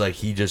he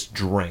just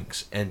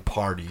drinks and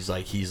parties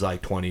like he's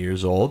like 20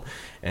 years old.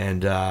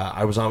 And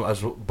I was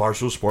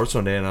Barstool Sports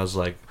one day, and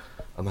I'm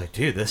like,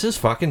 dude, this is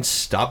fucking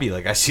Stubby.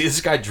 Like, I see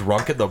this guy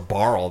drunk at the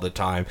bar all the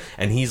time,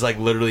 and he's like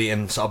literally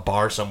in a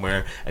bar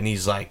somewhere, and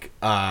he's like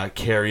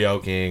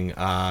karaokeing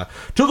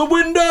to the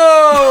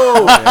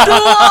window.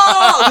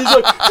 He's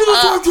like,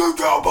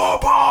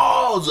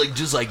 it's like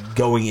just like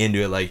going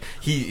into it. Like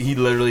he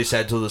literally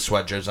said to the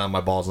sweatshirts on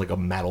my balls like a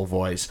metal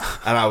voice,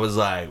 and I was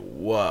like,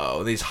 whoa.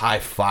 And he's high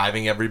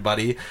fiving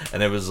everybody,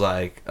 and it was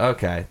like,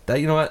 okay,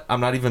 that, you know what? I'm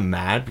not even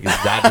mad because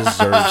that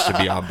deserves to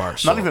be on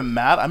Barstool. Not even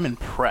mad. I'm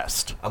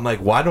impressed. I'm like,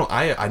 why don't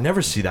I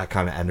never see that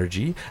kind of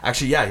energy.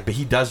 Actually, yeah, but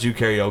he does do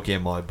karaoke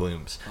at Molly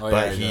Blooms.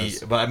 But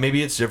but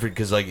maybe it's different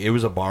because like it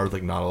was a bar with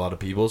like not a lot of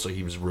people, so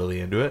he was really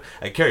into it.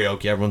 At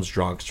karaoke, everyone's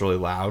drunk, it's really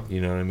loud, you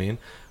know what I mean?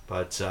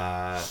 But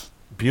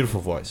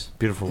beautiful voice.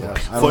 Beautiful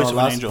voice. Voice of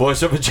an angel.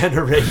 Voice of a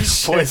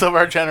generation. Voice of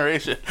our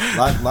generation.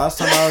 Last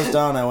time I was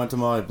down, I went to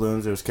Molly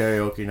Blooms. It was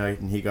karaoke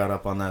night, and he got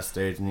up on that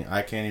stage, and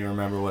I can't even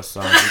remember what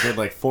songs. He did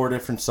like 4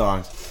 different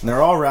songs, and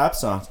they're all rap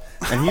songs.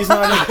 And he's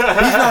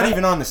not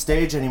even on the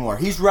stage anymore.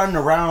 He's running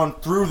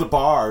around through the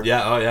bar.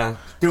 Yeah, oh yeah.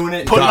 Doing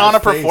it. Putting on a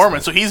face.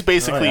 performance. So he's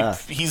basically Oh,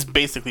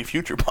 yeah.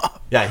 Future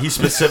Pop. Yeah, he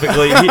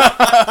specifically Drinking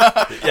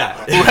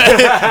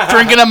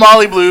at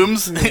Molly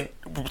Blooms,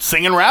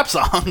 singing rap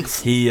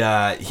songs. He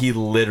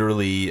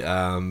literally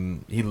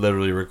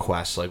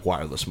requests like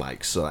wireless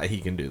mics so that he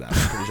can do that.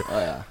 I'm pretty sure. Oh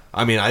yeah.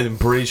 I mean, I'm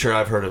pretty sure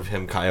I've heard of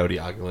him coyote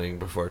ogling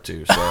before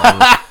too. So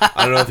I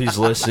don't know if he's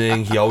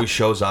listening. He always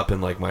shows up in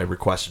like my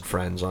requested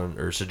friends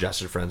or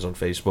suggested friends on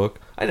Facebook.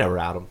 I never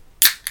add him.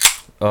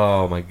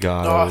 Oh my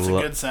god! Oh, it's a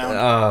good sound.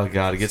 Oh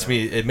god,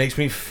 it makes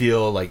me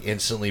feel like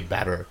instantly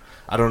better.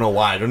 I don't know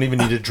why. I don't even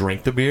need to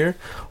drink the beer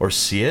or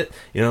see it.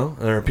 You know,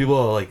 there are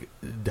people like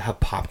have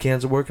pop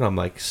cans at work, and I'm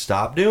like,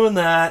 stop doing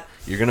that.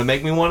 You're gonna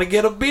make me want to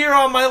get a beer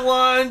on my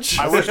lunch.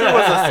 I wish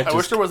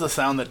there was a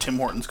sound that Tim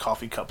Hortons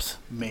coffee cups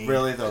made.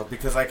 Really though,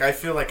 because like I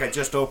feel like I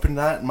just opened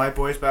that, and my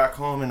boys back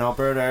home in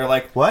Alberta are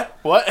like, "What?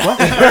 What?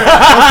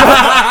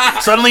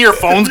 Suddenly your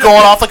phone's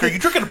going off. Like, are you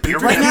drinking a beer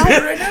right now?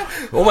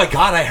 Oh my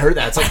god, I heard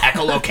that. It's like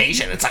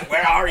echolocation. It's like,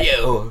 where are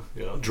you?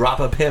 Drop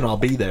a pin, I'll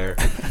be there.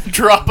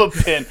 Drop a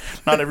pin.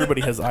 Not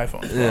everybody has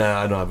iPhones. Yeah,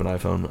 I don't have an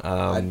iPhone.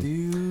 I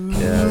do."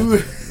 Yeah,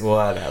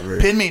 whatever.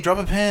 Pin me. Drop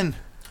a pin.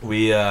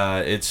 We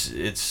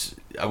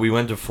we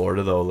went to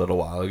Florida though a little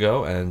while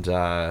ago, and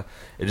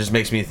it just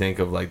makes me think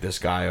of like this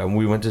guy.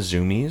 We went to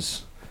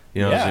Zoomies.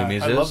 You know what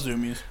Zoomies I is? love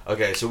Zoomies.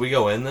 Okay, so we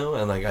go in though,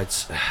 and like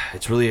it's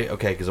really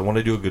okay because I want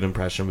to do a good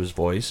impression of his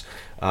voice.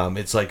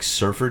 It's like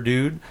surfer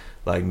dude,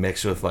 like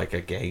mixed with like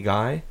a gay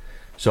guy.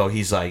 So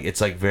he's like,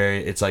 it's like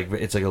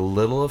a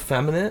little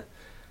effeminate,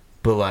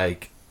 but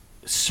like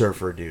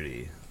surfer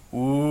duty.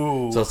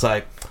 Ooh. So it's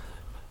like,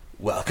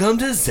 welcome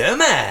to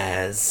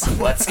Zoomies.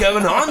 What's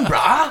going on,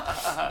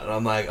 brah? And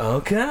I'm like,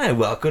 okay,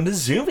 welcome to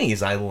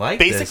Zoomies. I like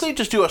Basically, this.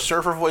 just do a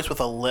surfer voice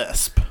with a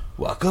lisp.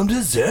 Welcome to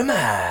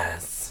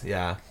Zoomies.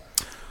 Yeah.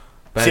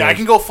 But See, I anyways,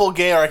 can go full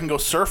gay or I can go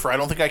surfer. I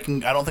don't think I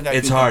can.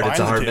 It's hard. It's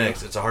a hard two.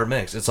 mix. It's a hard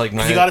mix. It's like You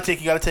gotta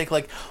take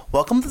like,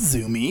 welcome to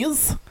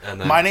Zoomies.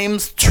 And then- My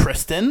name's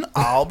Tristan.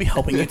 I'll be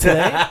helping you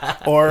today.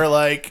 Or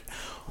like,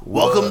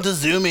 welcome to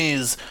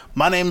Zoomies.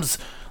 My name's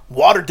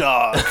Water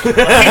Dog. You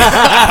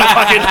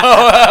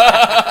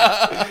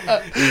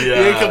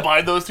can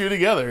combine those two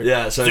together.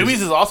 Yeah, so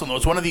Zoomies is awesome though.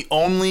 It's one of the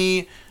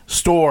only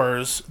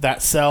stores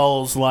that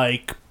sells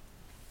like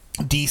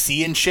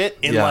DC and shit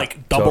in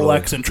like double totally.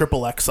 X and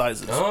triple X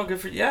sizes. Oh, good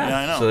for you. Yeah,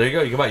 I know. So there you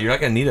go. You can buy. You're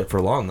not gonna need it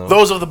for long though.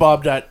 Those of the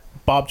Bob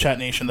Chat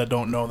Nation that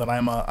don't know that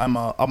I'm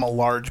a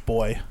large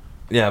boy.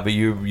 Yeah, but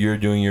you're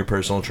doing your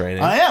personal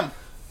training. I am.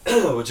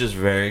 Which is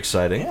very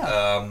exciting.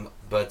 Yeah.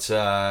 But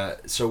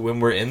so when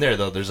we're in there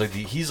though, there's like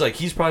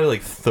he's probably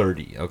like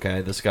 30.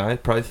 Okay, this guy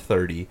probably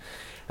 30,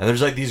 and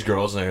there's like these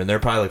girls in there, and they're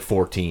probably like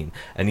 14,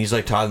 and he's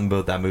like talking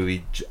about that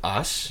movie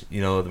Us.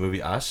 You know the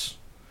movie Us,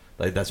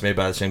 like that's made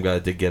by the same guy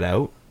that did Get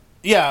Out.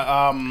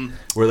 Yeah.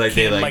 Where like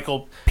they like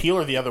Michael Peel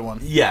or the other one.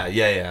 Yeah.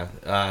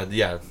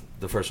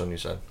 The first one you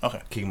said.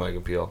 Okay. Keegan Michael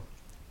Peel.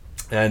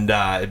 And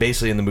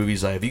basically in the movie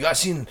he's like, have you guys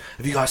seen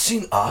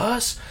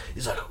Us?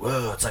 He's like,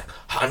 whoa, it's like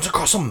Hands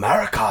Across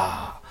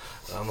America.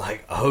 And I'm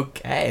like,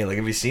 okay, like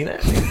have you seen it?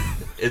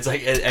 It's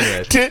like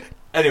anyway.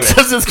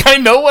 Does this guy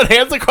know what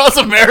Hands Across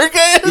America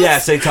is?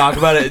 Yes, they talk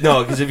about it.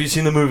 No, because if you've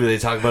seen the movie, they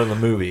talk about it in the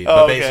movie. Oh,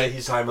 But okay. basically,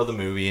 he's talking about the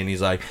movie, and he's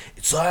like,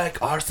 it's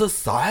like our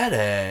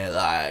society,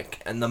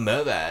 like, in the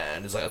movie.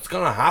 And he's like, it's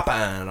going to happen.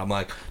 And I'm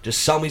like,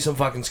 just sell me some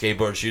fucking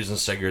skateboard shoes and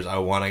stickers. I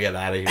want to get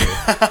out of here.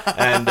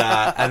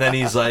 And then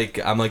he's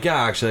like, I'm like,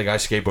 yeah, actually, like, I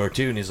skateboard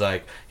too. And he's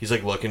like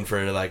looking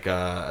for, like,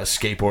 a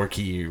skateboard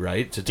key,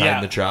 right, to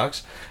tighten the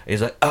trucks. And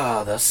he's like,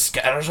 oh, the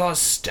skaters are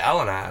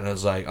stealing it. And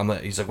he's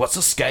like, what's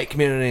the skate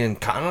community in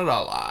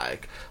Canada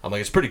like? I'm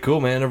like, it's pretty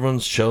cool, man.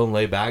 Everyone's chilling,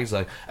 laid back. He's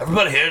like,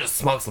 everybody here just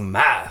smokes some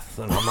meth.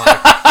 And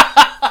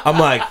I'm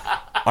like,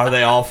 are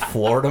they all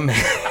Florida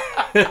men?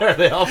 Are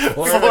they all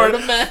Florida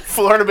men?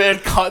 Florida man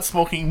caught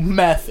smoking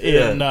meth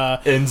in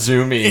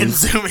Zoomies. in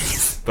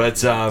Zoomies.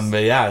 But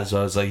yeah,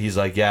 so it's like he's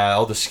like, yeah,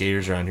 all the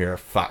skaters around here are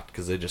fucked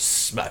because they just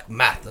smoke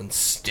meth and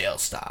steal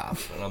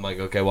stuff. And I'm like,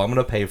 okay, well, I'm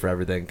gonna pay for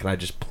everything. Can I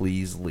just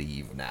please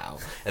leave now?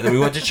 And then we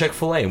went to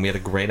Chick-fil-A and we had a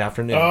great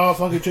afternoon. Oh,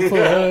 fucking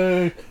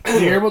Chick-fil-A. Did you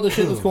hear about the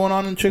shit that's going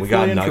on in We Chick-fil-A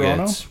got in Toronto?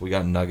 nuggets. We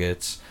got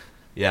nuggets.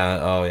 Yeah.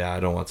 Oh yeah. I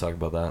don't want to talk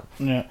about that.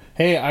 Yeah.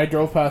 Hey, I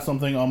drove past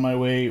something on my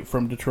way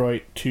from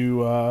Detroit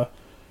to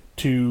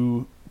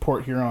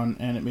Port Huron,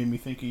 and it made me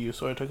think of you,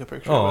 so I took a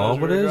picture. Oh, of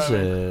it. what is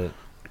it?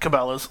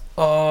 Cabela's.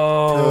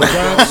 Oh,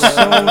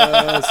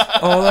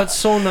 that's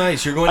so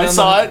nice. You're going. I Down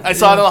saw it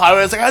on the highway.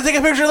 I was like, I take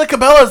a picture of the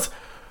Cabela's.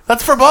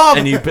 That's for Bob.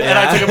 And you and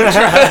I took a picture.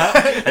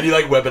 and you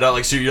like whip it out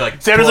like so. You're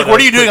like. Sanders like, what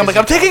are you doing? I'm like,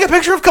 I'm taking a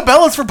picture of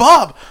Cabela's for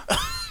Bob.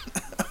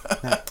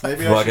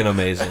 Maybe Fucking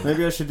amazing.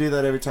 Maybe I should do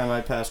that every time I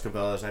pass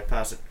Cabela's. I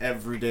pass it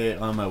every day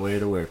on my way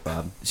to work,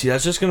 Bob. See,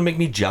 that's just gonna make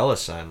me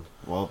jealous, then.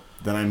 Well,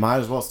 then I might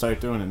as well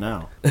start doing it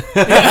now. Is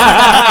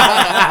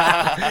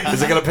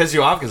it gonna piss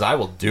you off? Because I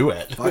will do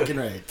it. Fucking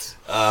right.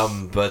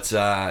 But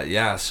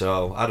yeah.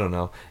 So I don't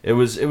know. It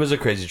was a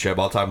crazy trip.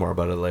 I'll talk more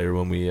about it later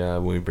when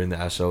we bring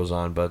the SOs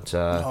on. But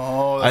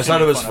I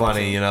thought it was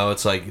funny. Episode. You know,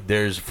 it's like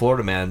there's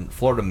Florida man.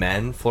 I don't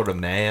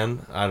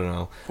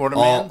know. Florida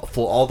man?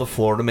 All the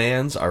Florida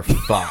mans are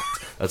fucked.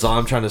 That's all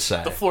I'm trying to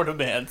say. The Florida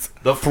mans.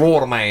 The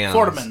Florida mans.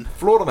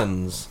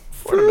 Floridaman.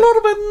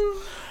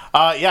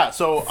 Yeah.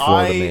 So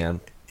Florida man.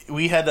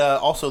 we had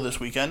also this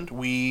weekend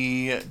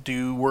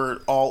we're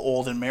all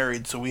old and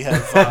married, so we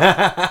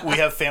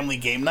have family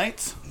game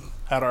nights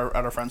at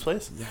our friend's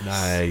place.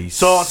 Nice.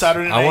 So on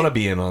Saturday night, I want to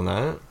be in on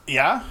that.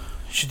 Yeah,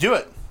 you should do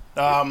it.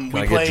 Can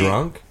We I play. get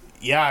drunk?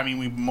 Yeah, I mean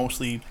we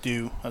mostly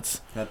do.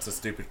 That's a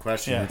stupid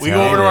question. yeah. It's We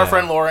go over to yeah. our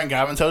friend Laura and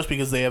Gavin's house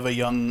because they have a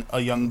young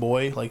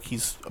boy, like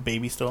he's a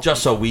baby still.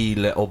 Just a wee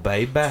little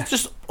baby.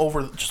 Just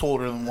older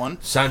than one.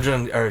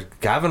 Sandra or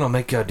Gavin will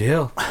make you a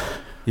deal.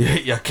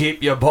 You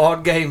keep your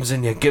board games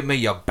and you give me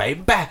your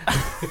baby.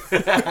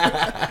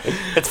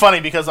 It's funny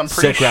because I'm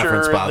pretty Sick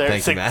reference, sure Bob. they're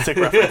Thank you, man. sick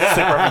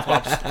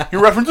reference, Bob.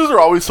 Your references are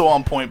always so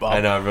on point, Bob.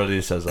 I know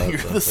everybody says that. You're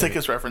so the thank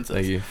sickest you. references.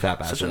 Thank you, fat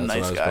bastard. Such a That's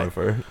nice what guy. I was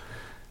going for.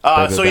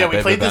 So yeah,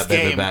 we played this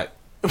game.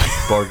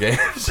 Board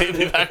games.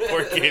 Baby back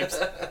board games.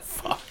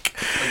 Fuck.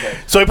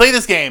 So we played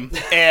this game,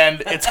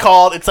 and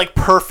it's like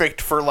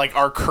perfect for like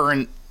our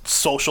current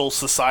social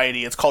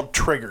society. It's called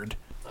Triggered.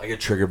 I get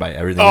triggered by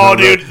everything. Oh, you know,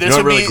 dude, really, this you know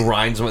what would really be-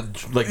 grinds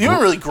with like. You know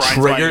what really grinds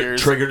my triggered,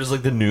 gears? Triggered is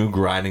like the new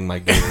grinding my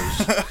gears.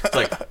 It's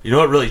like, you know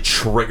what really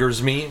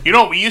triggers me? You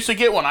know what we used to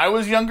get when I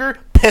was younger?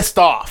 Pissed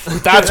off.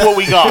 That's what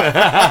we got.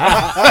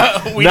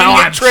 We Now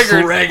didn't I'm get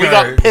triggered. We triggered.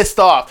 got pissed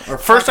off.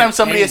 First time fucking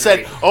somebody has said,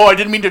 angry. "Oh, I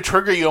didn't mean to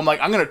trigger you," I'm like,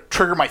 "I'm gonna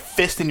trigger my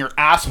fist in your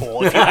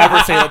asshole if you ever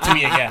say that to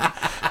me again.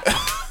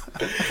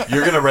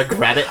 You're gonna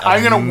regret it.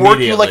 I'm gonna work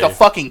you like a immediately.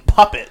 fucking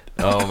puppet."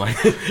 Oh my!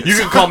 You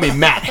can call me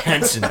Matt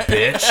Henson,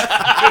 bitch.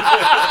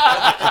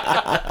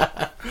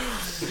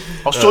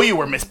 I'll show you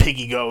where Miss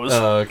Piggy goes.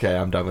 Okay,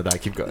 I'm done with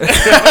that. Keep going.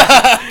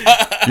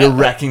 You're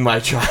wrecking my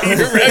childhood.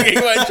 You're wrecking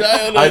my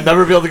childhood. I'd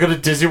never be able to go to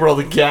Disney World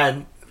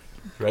again.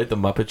 Right, the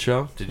Muppet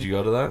Show. Did you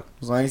go to that?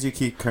 As long as you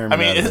keep Kermit. I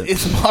mean, out of it.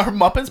 is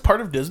Muppets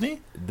part of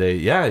Disney?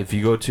 If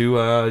you go to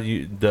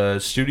the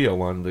studio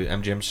one, the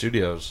MGM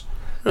Studios.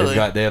 Really?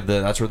 They have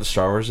that's where the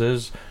Star Wars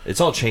is.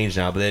 It's all changed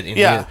now, but they had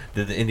Yeah.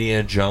 the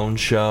Indiana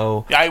Jones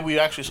show. Yeah, we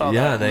actually saw that.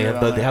 Yeah, when they we have were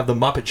the down they there. have the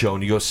Muppet Show,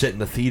 and you go sit in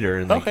the theater,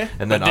 and Okay.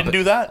 and then I didn't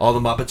do that. All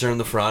the Muppets are in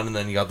the front, and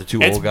then you got the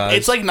two old guys.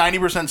 It's like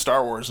 90%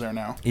 Star Wars there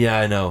now. yeah,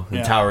 I know. And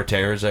Yeah. Tower of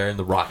Terror's there, and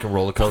the Rock and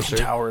Roller Coaster.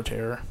 Tower of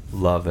Terror.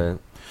 Love it.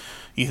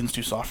 Ethan's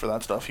too soft for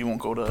that stuff. He won't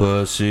go to.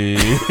 Pussy.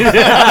 Shit's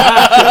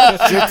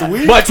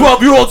weak. My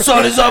 12-year-old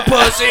son is a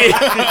pussy.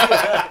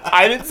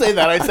 I didn't say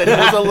that. I said he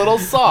was a little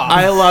soft.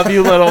 I love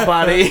you, little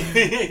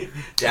buddy.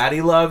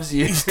 Daddy loves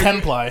you. He's 10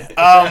 ply.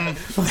 Bud.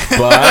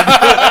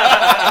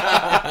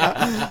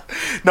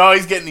 No,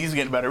 he's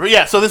getting better. But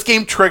yeah, so this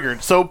game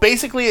Triggered. So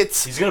basically,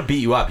 it's. He's gonna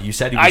beat you up. You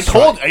said he was I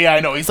told. Yeah, I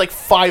know. He's like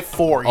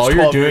 5'4". He's All you're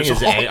 12 doing years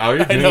is old. all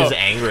you're I doing know. is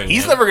angering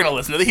He's him. never gonna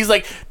listen to this. He's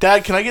like,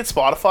 "Dad, can I get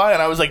Spotify?"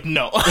 And I was like,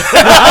 "No,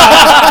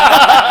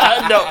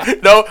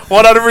 no,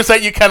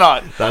 100% you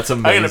cannot." That's I'm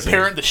amazing. gonna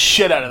parent the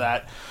shit out of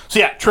that. So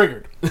yeah,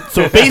 Triggered.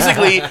 So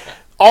basically,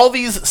 all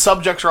these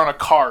subjects are on a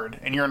card,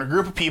 and you're in a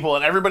group of people,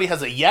 and everybody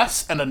has a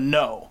yes and a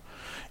no.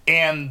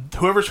 And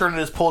whoever's turn it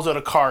is pulls out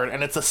a card,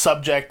 and it's a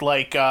subject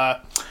like,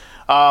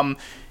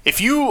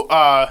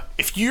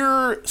 if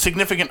your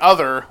significant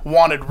other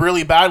wanted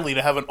really badly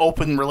to have an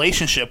open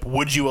relationship,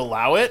 would you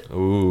allow it?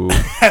 Ooh.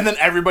 And then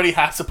everybody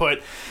has to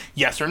put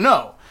yes or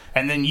no.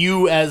 And then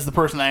you, as the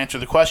person that answered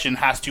the question,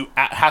 has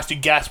to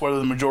guess whether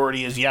the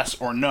majority is yes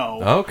or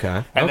no.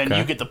 Okay. And then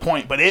you get the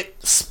point. But it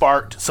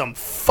sparked some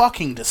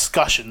fucking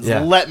discussions. Yeah.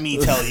 Let me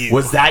tell you.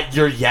 Was that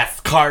your yes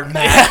card,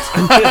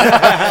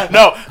 Matt?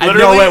 No, I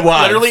literally, know it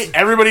was. literally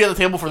everybody at the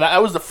table for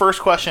that was the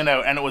first question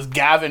out, and it was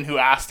Gavin who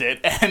asked it,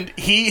 and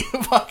he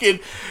somebody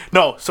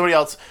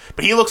else,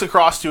 but he looks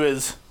across to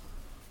his.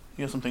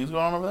 You have some things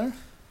going on over there?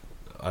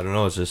 I don't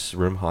know. Is this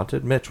room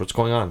haunted? Mitch, what's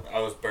going on?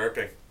 I was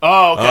burping.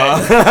 Oh, okay.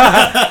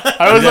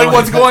 I was like,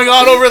 "What's going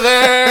on over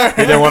there?"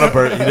 He didn't want to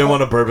burp. He didn't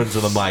want to burp into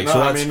the mic. No, so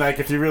I that's mean, like,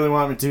 if you really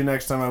want me to,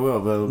 next time I will.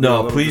 But it'll be a no.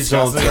 little Please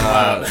don't.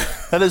 disgusting.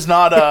 That is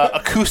not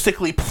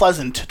acoustically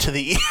pleasant to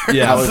the ear.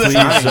 Yeah, I was please,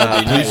 trying to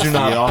be please nice. do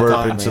not Y'all burp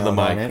taught me into the all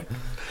on mic. it.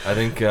 I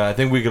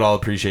think we could all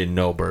appreciate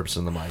no burps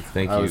in the mic.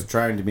 Thank I you. was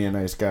trying to be a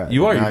nice guy.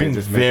 You are. Now You're being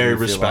just making very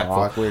me feel all respectful.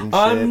 awkward and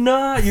I'm shit.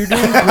 not. You're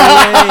doing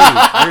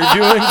great. You're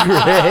doing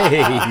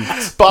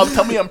great. Bob,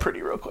 tell me I'm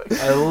pretty real quick.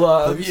 I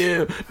love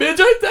you, bitch.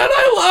 I said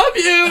I love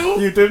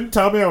you. You didn't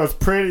tell me I was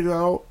pretty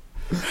though.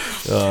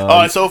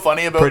 Oh, it's so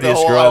funny about the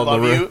prettiest whole girl "I in the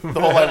love you," room. the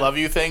whole "I love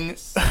you" thing.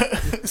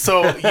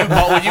 So when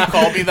you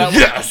called me that,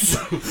 Yes.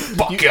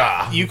 Fuck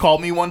yeah. you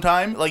called me one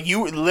time. Like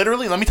you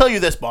literally, let me tell you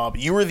this, Bob.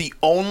 You were the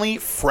only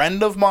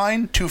friend of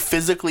mine to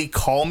physically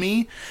call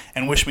me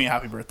and wish me a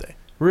happy birthday.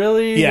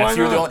 Really? Yes, Why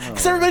you were the not? only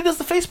because everybody does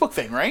the Facebook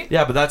thing, right?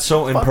 Yeah, but that's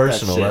so that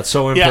impersonal. shit. That's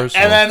so Yeah,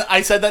 impersonal. and then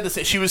I said that to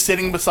say she was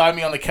sitting beside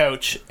me on the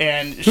couch,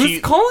 and who's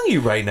she. calling you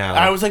right now?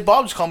 I was like,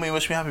 Bob, just call me and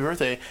wish me a happy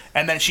birthday.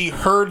 And then she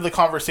heard the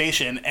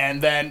conversation,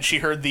 and then she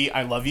heard the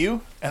 "I love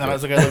you," and then I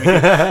was like, "I love you,"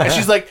 and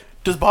she's like,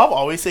 "Does Bob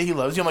always say he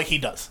loves you?" I'm like, "He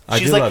does." I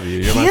She's do like, love you.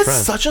 You're he my is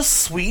friend." such a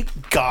sweet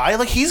guy.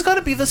 Like he's got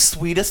to be the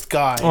sweetest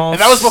guy. Oh, and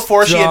that was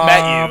before she had met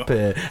stop you.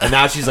 it. And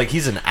now she's like,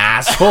 he's an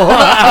asshole.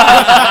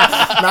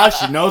 Now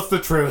she knows the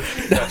truth.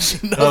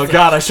 Oh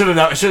God, I should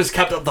have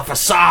kept up the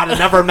facade and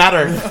never met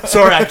her.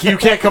 Sorry, you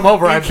can't come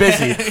over. I'm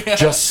busy.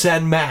 Just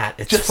send Matt.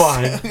 It's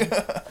fine.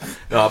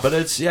 No, but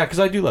it's because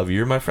I do love you.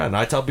 You're my friend.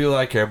 I tell people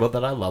I care about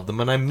that I love them,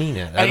 and I mean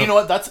it. And you know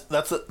what?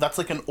 That's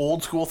like an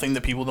old school thing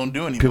that people don't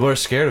do anymore. People are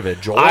scared of it.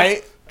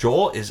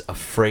 Joel is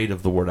afraid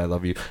of the word "I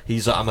love you."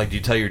 I'm like, do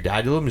you tell your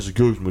dad you love him? He's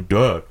like, "Oh, he's my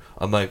dad."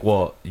 I'm like,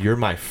 well, you're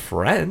my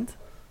friend.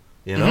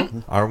 You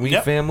know, aren't we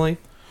Yep. family?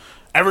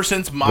 Ever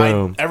since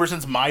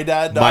my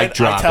dad died, Mic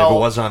drop. I tell If it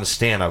wasn't on a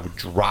stand, I would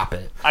drop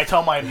it. I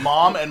tell my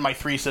mom and my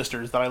 3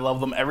 sisters that I love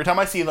them every time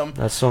I see them.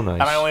 That's so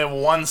nice. And I only have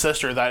one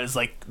sister that is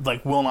like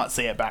will not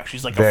say it back.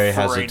 She's like Very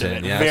afraid hesitant,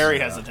 of it. yes. Very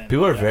hesitant.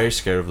 People are very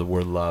scared of the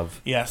word love.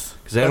 Yes.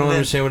 Because they don't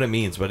understand what it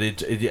means, but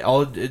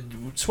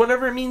it's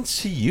whatever it means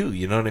to you.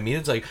 You know what I mean?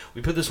 It's like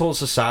we put this whole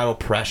societal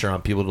pressure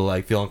on people to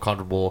like feel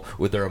uncomfortable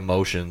with their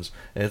emotions.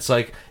 And it's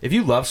like if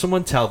you love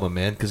someone, tell them,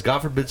 man. Because God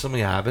forbid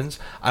something happens,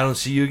 I don't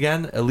see you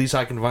again. At least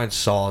I can find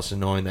solace in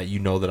knowing that you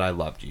know that I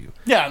loved you.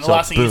 Yeah, and the So,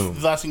 last boom.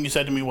 thing you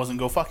said to me wasn't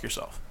 "go fuck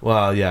yourself."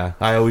 Well, yeah.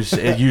 I always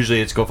usually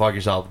it's go fuck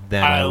yourself.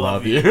 Then I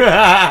love you.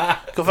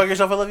 Go fuck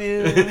yourself. I love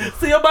you.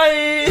 See you,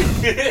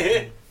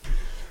 bye.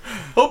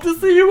 Hope to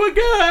see you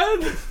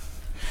again.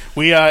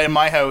 We in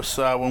my house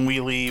when we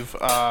leave,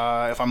 if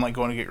I'm like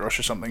going to get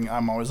groceries or something,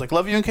 I'm always like,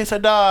 "Love you in case I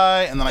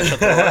die," and then I shut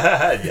the door.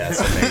 Yes,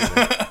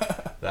 amazing.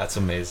 That's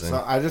amazing.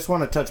 So I just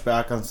want to touch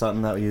back on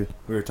something that we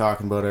were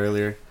talking about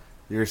earlier.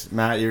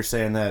 Matt, you're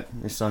saying that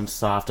your son's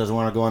soft, doesn't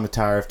want to go on the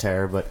Tower of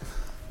Terror, but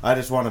I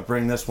just want to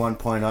bring this one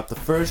point up. The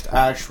first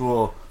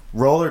actual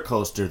roller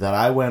coaster that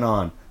I went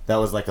on that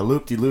was like a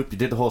loop-de-loop, you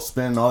did the whole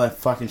spin and all that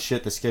fucking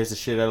shit that scares the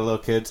shit out of little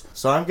kids.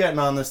 So I'm getting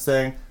on this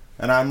thing,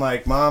 and I'm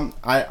like, Mom,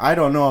 I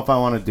don't know if I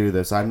want to do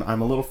this. I'm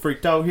a little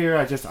freaked out here.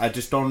 I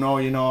just don't know,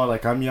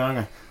 like I'm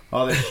young.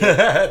 All this shit.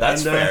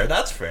 That's fair.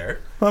 That's fair.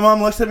 My mom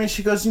looks at me and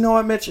she goes, "You know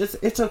what, Mitch?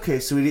 It's okay,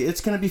 sweetie.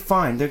 It's gonna be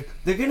fine. They're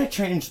gonna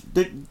change.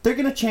 They're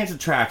gonna change the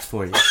tracks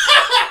for you."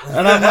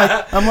 And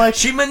I'm like,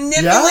 She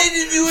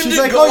manipulated you into she's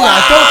like, going.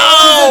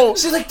 "Oh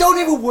yeah, she's like, don't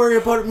even worry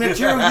about it, Mitch.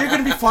 You're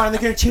gonna be fine.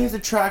 They're gonna change the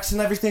tracks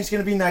and everything's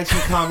gonna be nice and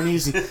calm and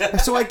easy."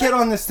 So I get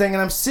on this thing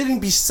and I'm sitting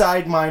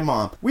beside my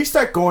mom. We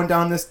start going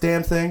down this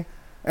damn thing,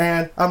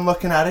 and I'm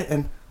looking at it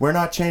and we're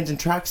not changing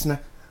tracks. And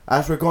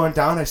as we're going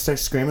down, I start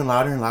screaming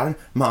louder and louder,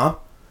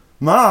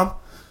 Mom!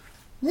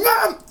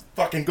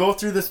 Fucking go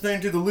through this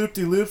thing, do the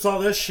loop-de-loops, all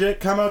this shit,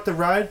 come out the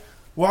ride,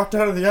 walked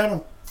out of the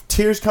end,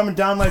 tears coming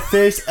down my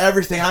face,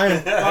 everything. I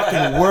am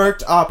fucking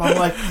worked up. I'm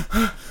like...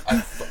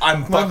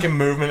 I'm fucking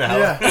moving out.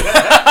 Yeah.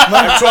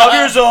 I'm 12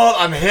 years old,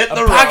 I'm hitting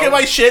the road. Packing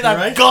my shit, I'm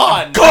Right?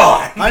 gone.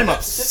 God! I'm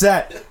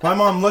upset. My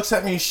mom looks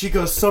at me and she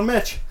goes, "So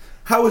Mitch,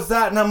 how was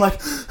that?" And I'm like,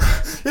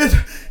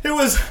 it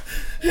was...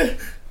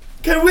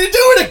 Can we do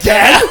it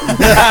again?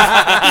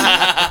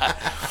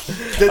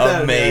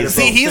 Amazing.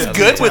 See, he's About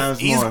good 50 with times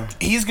he's more.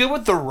 he's good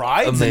with the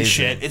rides Amazing. and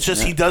shit. It's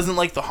just he doesn't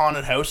like the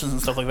haunted houses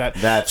and stuff like that.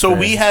 That's so fair.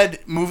 we had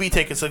movie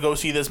tickets to go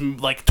see this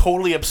like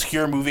totally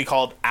obscure movie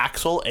called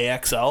Axel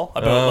AXL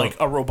about like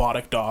a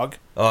robotic dog.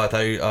 I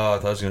thought it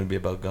was going to be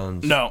about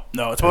guns. No,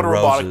 it's about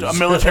And a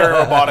military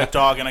robotic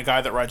dog and a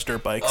guy that rides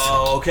dirt bikes.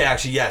 Oh, okay.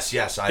 Actually, yes.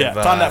 Yeah, it's on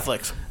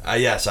Netflix.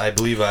 Yes, I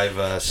believe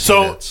I've seen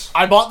So it.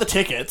 I bought the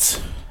tickets,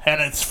 and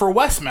it's for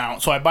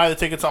Westmount. So I buy the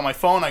tickets on my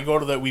phone. I go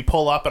to we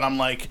pull up, and I'm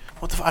like,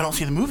 "What the? I don't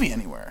see the movie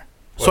anywhere."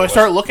 So I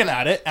start looking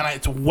at it, and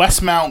it's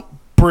Westmount,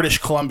 British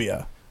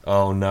Columbia.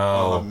 Oh,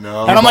 no.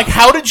 no. And I'm like,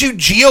 "How did you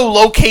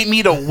geolocate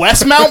me to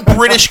Westmount,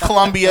 British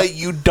Columbia?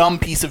 You dumb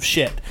piece of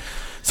shit."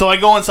 So I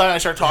go inside and I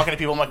start talking to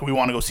people. I'm like, "We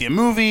want to go see a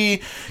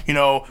movie.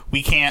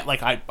 We can't.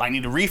 Like, I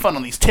need a refund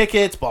on these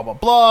tickets. Blah blah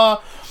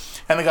blah."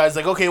 And the guy's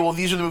like, "Okay, well,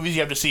 these are the movies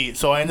you have to see."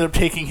 So I ended up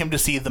taking him to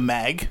see The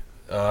Meg.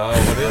 What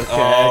is?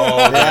 Oh,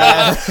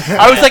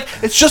 I was like,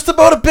 "It's just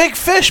about a big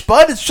fish,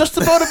 bud. It's just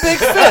about a big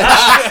fish."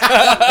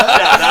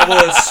 that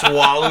will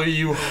swallow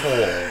you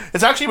whole.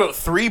 It's actually about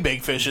 3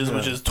 big fishes,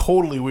 which is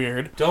totally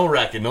weird. Don't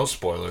wreck it. No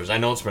spoilers. I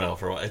know it's been out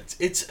for a while.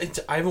 It's.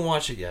 I haven't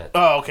watched it yet.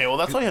 Oh, okay. Well,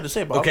 that's all you had to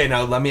say, Bob. Okay,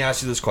 now let me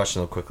ask you this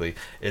question real quickly.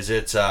 Is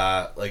it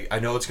like I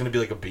know it's gonna be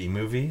like a B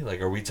movie?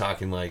 Like, are we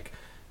talking like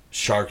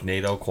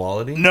Sharknado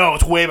quality? No,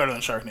 it's way better than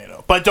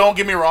Sharknado. But don't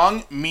get me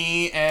wrong,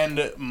 me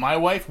and my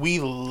wife, we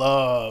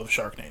love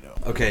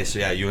Sharknado. Okay, so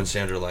yeah, you and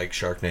Sandra like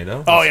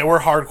Sharknado. Oh yeah, we're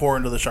hardcore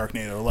into the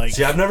Sharknado. Like,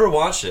 See, I've never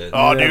watched it.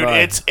 oh Neither dude, have I.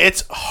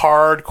 it's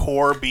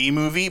hardcore B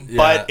movie,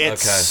 but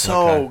it's okay,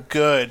 so okay.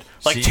 good.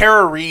 Like See-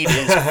 Tara Reid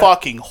is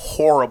fucking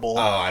horrible.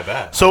 Oh, I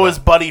bet. So is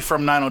Buddy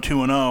from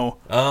 90210.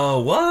 Oh,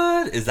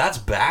 what? That's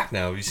back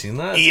now. Have you seen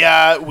that?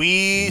 Yeah,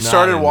 we Not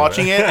started into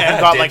watching it. it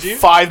and got Did like you?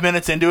 5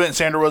 minutes into it, and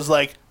Sandra was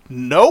like,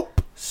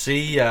 "Nope."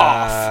 See,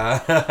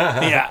 Off.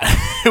 Yeah,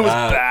 it was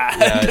bad.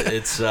 Yeah,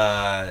 it's.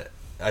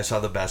 I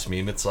saw the best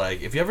meme. It's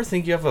like, if you ever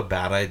think you have a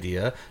bad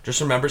idea, just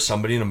remember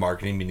somebody in a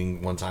marketing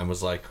meeting one time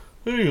was like,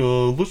 "Hey,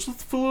 let's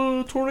just fill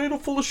a tornado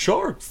full of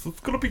sharks. It's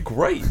gonna be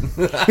great."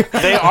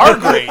 They are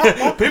great.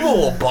 People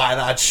will buy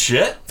that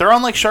shit. They're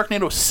on like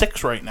Sharknado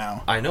 6 right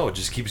now. I know, it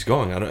just keeps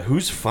going. I don't.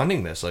 Who's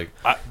funding this? Like,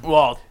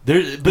 Well,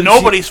 but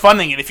nobody's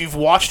funding it. If you've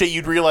watched it,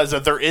 you'd realize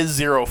that there is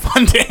zero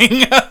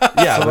funding.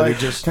 Yeah, So, but like, it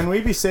just. can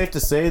we be safe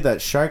to say that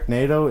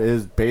Sharknado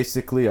is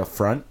basically a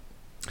front?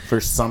 for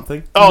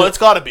something. Oh, it's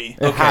got to be.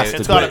 It has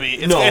It's to got to be.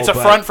 be. No, It's a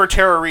but- front for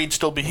Tara Reid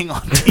still being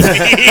on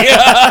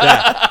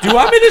TV. Do you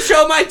want me to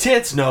show my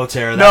tits? No,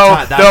 Tara.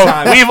 No,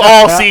 That we've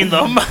all seen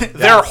them.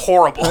 They're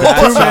horrible.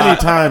 Too many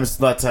times.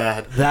 That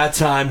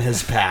time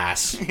has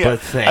passed. Yeah.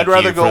 But thank I'd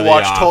rather you go for the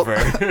watch offer.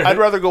 I'd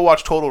rather go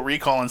watch Total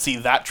Recall and see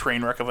that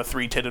train wreck of a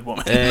 3-titted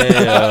woman.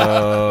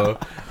 Ayo.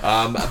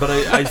 But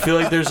I feel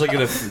like there's like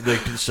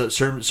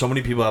so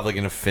many people have like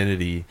an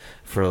affinity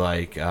for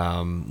like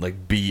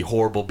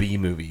horrible B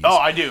movies. Oh,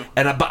 I do.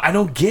 But I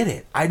don't get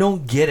it. I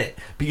don't get it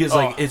because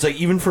like Oh. it's like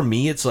even for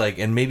me it's like,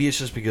 and maybe it's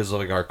just because of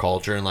like our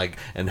culture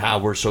and how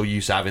we're so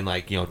used to having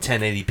like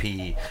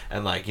 1080p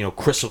and like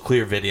crystal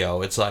clear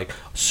video. It's like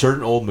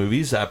certain old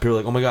movies that people are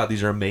like, oh my god,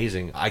 these are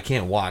amazing. I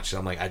can't watch.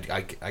 I'm like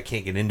I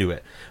can't get into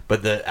it.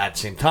 But at the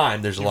same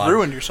time, there's a lot.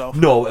 Ruined yourself.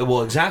 No,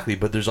 well exactly.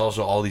 But there's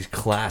also all these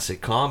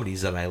classic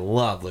comedies that I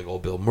love, like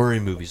old Bill Murray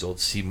movies, old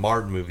Steve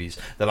Martin movies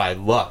that I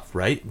love.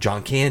 Right,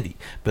 John Candy.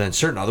 But then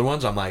certain other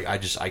ones, I'm like I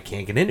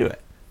can't get into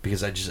it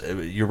because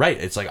you're right.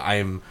 It's like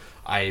I've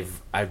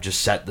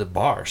just set the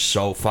bar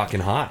so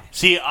fucking high.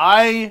 See,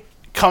 I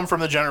come from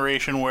the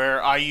generation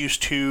where I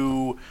used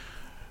to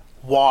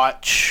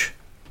watch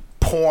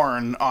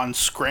porn on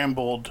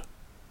scrambled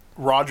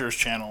Rogers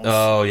channels.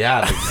 Oh yeah,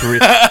 like three.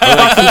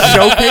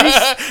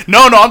 Showcase?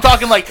 No, I'm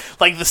talking like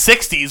the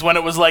 60s when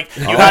it was like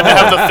you had to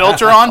have the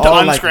filter on to Oh,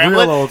 like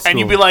unscramble real old it, and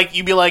you'd school.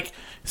 be like,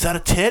 is that a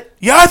tit?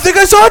 Yeah, I think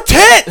I saw a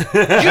tit.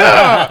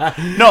 Yeah.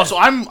 No, so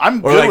I'm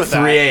Or good like with 3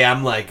 that.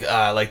 a.m. like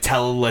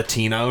tele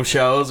Latino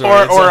shows,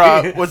 Or it's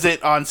like- was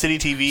it on City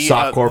TV?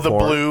 Softcore The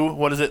porn. Blue,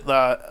 what is it?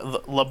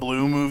 The La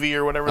Blue movie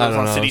or whatever I that was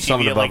don't on know, City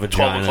something TV at about like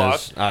 12 o'clock.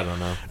 vaginas. I don't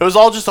know. It was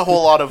all just a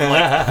whole lot of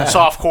like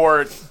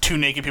softcore, two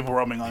naked people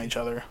rubbing on each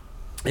other.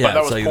 Yeah, that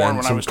it's was like porn then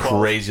when I some was 12.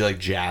 crazy like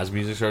jazz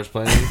music starts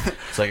playing.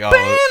 It's like Oh,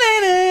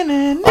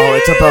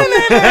 it's about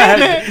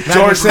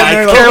George sitting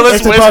there like, Careless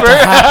it's about to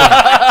Whisper.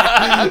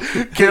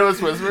 happen.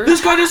 Careless Whisper.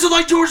 this guy doesn't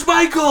like George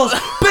Michaels.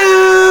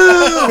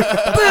 Boo!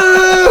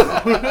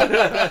 Boo!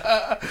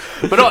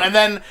 But no, and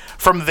then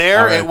from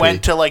there it R.I.P.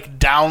 went to like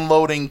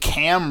downloading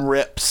cam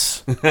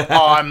rips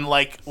on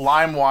like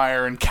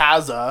LimeWire and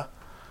Kazaa.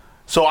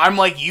 So I'm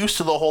like used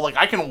to the whole like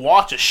I can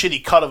watch a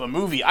shitty cut of a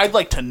movie. I'd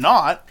like to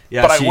not,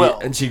 Yeah, but see, I will.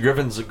 And see,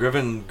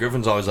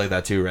 Griffin's always like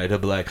that too, right? He'll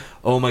be like,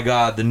 "Oh my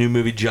god, the new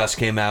movie just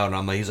came out," and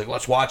I'm like, he's like,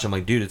 "Let's watch." I'm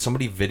like, "Dude, did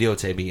somebody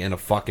videotape me in a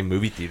fucking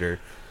movie theater?"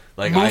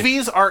 Like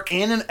Movies are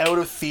in and out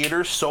of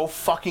theaters so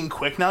fucking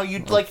quick now.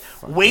 You'd like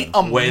wait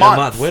a Wait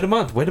month. a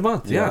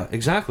month. Yeah, Yeah.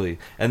 exactly.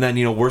 And then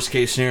worst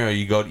case scenario,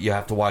 you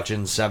have to watch it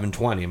in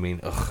 720. I mean,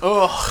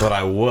 Ugh. but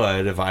I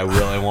would if I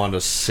really wanted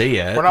to see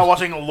it. We're not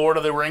watching Lord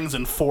of the Rings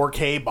in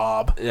 4K,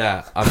 Bob.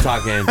 Yeah, I'm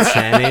talking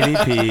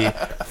 1080p,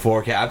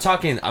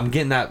 4K. I'm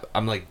getting that.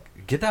 I'm like,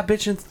 get that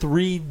bitch in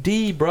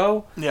 3D,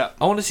 bro. Yeah.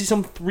 I want to see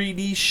some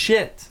 3D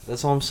shit.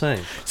 That's all I'm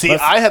saying. See,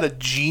 I had a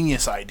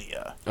genius idea.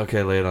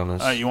 Okay, lay it on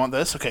us. You want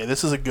this? Okay,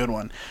 this is a good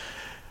one.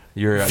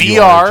 You are a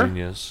VR.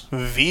 genius.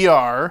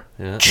 VR,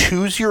 Yeah.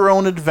 choose your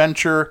own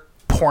adventure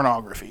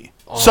pornography.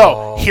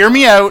 So, hear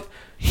me out.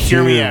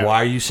 Hear me Dude, out. why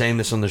are you saying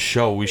this on the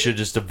show? We should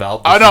just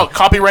develop this. Oh, no.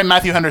 Copyright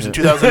Matthew Henderson,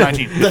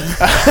 2019.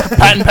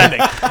 Patent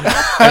pending.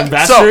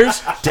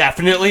 Investors?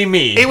 Definitely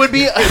me. It would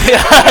be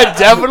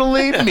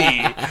definitely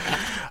me.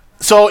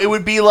 So it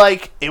would be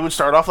like, it would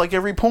start off like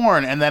every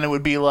porn, and then it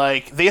would be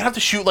like, they'd have to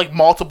shoot like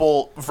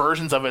multiple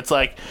versions of it. It's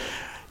like,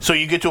 so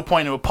you get to a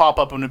point, it would pop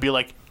up and it would be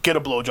like, get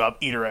a blowjob,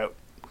 eat her out.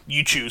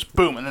 You choose.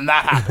 Boom. And then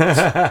that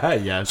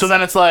happens. Yes. So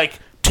then it's like,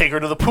 take her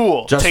to the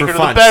pool, Just take for her to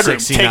fun, the bedroom,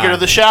 69. take her to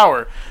the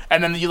shower,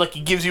 and then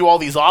it gives you all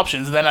these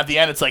options. And then at the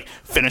end, it's like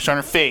finish on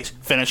her face,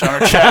 finish on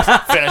her chest,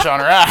 finish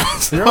on her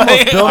ass. You're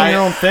almost building your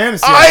own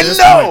fantasy. I at this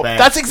know point, man.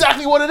 that's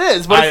exactly what it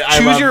is. But I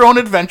choose love- your own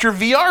adventure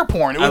VR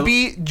porn. It would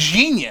be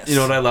genius. You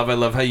know what I love? I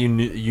love how you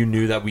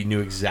knew that we knew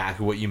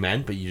exactly what you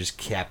meant, but you just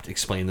kept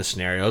explaining the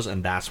scenarios,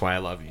 and that's why I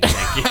love you.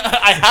 Thank you.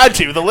 I had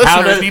to. The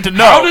listeners need to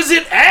know. How does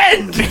it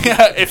end?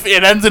 If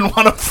it ends in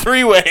one of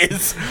three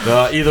ways.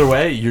 Either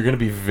way, you're gonna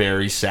be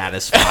very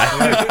satisfied.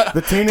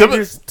 The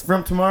teenagers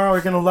from tomorrow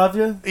are gonna love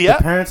you. Yeah.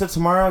 The parents of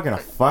tomorrow are gonna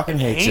fucking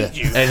hate Hate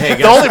you. you. And hey,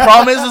 The guys, only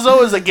problem is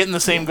though, is that getting the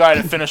same guy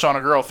to finish on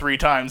a girl 3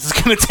 times is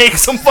gonna take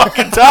some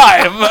fucking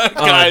time,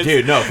 guys.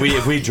 dude, no.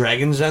 If we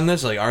Dragons End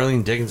this, like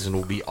Arlene Dickinson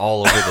will be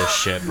all over this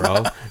shit,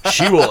 bro.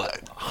 She will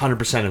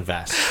 100%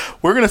 invest.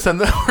 We're gonna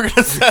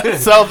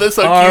sell this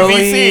on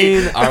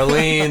QVC.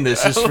 Arlene,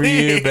 this is for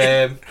you,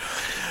 babe.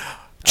 I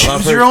love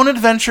Choose her. your own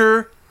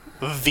adventure,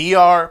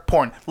 VR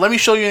porn. Let me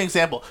show you an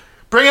example.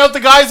 Bring out the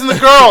guys and the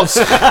girls.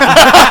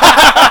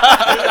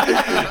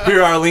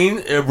 Here,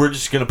 Arlene, we're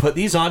just gonna put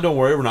these on. Don't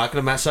worry, we're not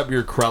gonna mess up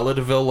your Cruella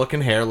de Vil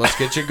looking hair. Let's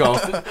get you going.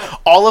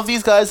 All of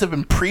these guys have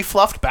been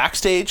pre-fluffed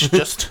backstage.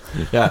 Just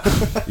Yeah,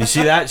 you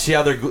see that? See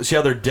how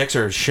their dicks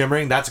are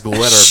shimmering? That's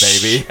glitter,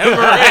 baby.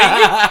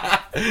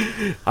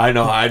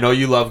 I know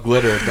you love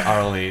glitter,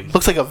 Arlene.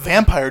 looks like a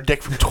vampire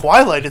dick from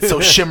Twilight. It's so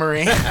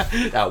shimmery.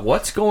 Yeah,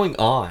 what's going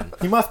on?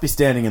 He must be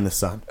standing in the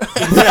sun.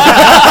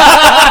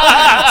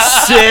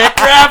 Sick.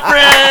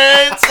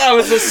 reference. That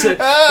was a sick.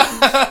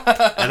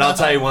 And I'll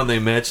tell you one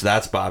thing, Mitch.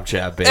 That's Bob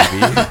Chat, baby.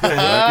 Fucking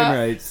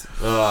right.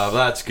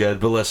 That's good.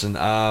 But listen,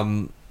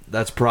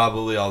 that's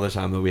probably all the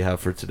time that we have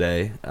for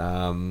today.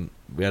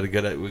 We had a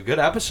good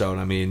episode.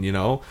 I mean, you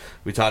know,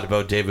 we talked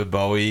about David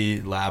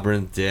Bowie,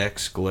 Labyrinth,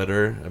 Dicks,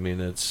 Glitter. I mean,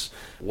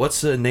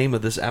 what's the name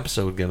of this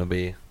episode gonna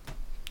be?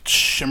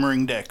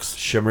 Shimmering Dicks.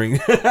 Shimmering?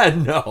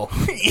 No.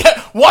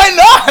 Yeah, why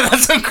not?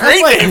 That's a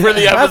great name for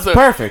the episode. That's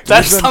perfect.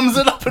 That sums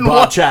it up in one.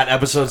 Bob Chat,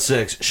 episode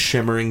 6,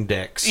 Shimmering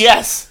Dicks.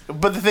 Yes,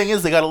 but the thing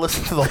is, they got to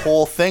listen to the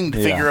whole thing to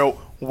figure out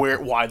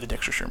why the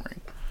dicks are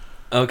shimmering.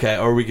 Okay,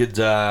 or we could,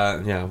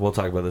 we'll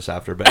talk about this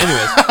after. But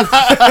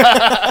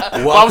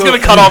anyways. Bob's going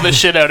to cut all this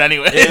shit out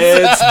anyways.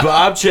 It's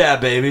Bob Chat,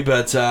 baby.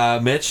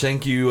 But, Mitch,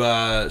 thank you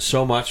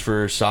so much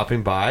for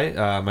stopping by.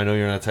 I know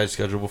you're on a tight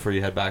schedule before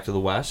you head back to the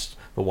West,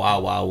 the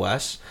Wild Wild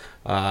West.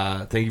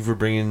 Thank you for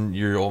bringing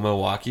your old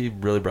Milwaukee.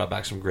 Really brought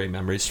back some great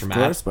memories for Matt.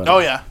 Of course, buddy. Oh,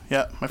 yeah.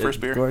 Yeah, my first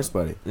beer. Of course,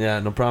 buddy.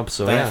 Yeah, no problem.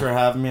 So, Thanks for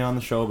having me on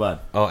the show,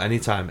 bud. Oh,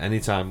 anytime.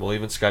 We'll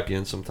even Skype you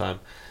in sometime.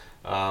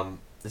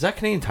 Is that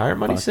Canadian Tire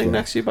Money Fuck sitting yeah.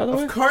 next to you, by the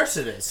way? Of course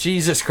it is.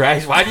 Jesus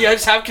Christ. Why do you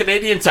guys have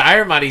Canadian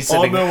Tire Money Old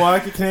sitting there?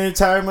 Milwaukee Canadian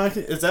Tire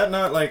Market. Is that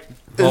not like...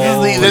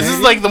 This is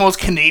like the most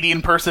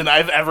Canadian person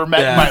I've ever met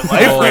in my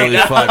life Holy right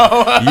now.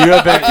 fuck. You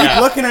have been... Keep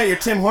looking at your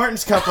Tim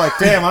Hortons cup like,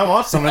 damn, I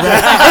want some of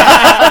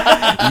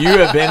that. You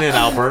have been in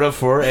Alberta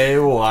for a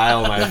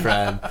while, my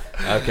friend.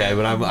 Okay,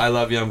 but I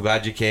love you. I'm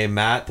glad you came.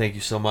 Matt, thank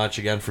you so much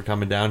again for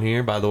coming down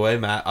here. By the way,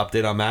 Matt,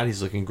 update on Matt.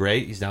 He's looking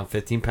great. He's down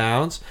 15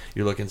 pounds.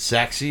 You're looking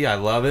sexy. I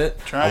love it.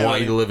 I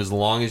want you to live as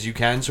long as you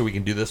can so we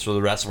can do this for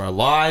the rest of our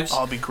lives.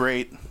 I'll be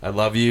great. I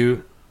love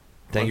you.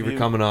 Thank Love you for you.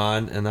 coming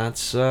on. And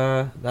that's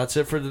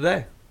it for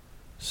today.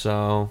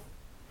 So,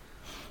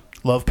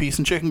 Love, peace,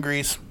 and chicken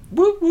grease.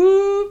 whoop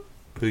whoop.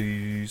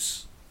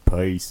 Peace.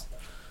 Peace.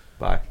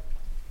 Bye.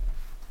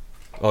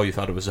 Oh, you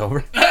thought it was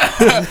over?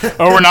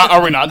 Are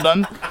we not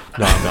done?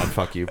 No, I'm done.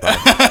 Fuck you. Bye.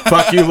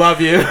 Fuck you. Love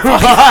you.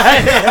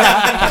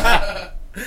 Bye.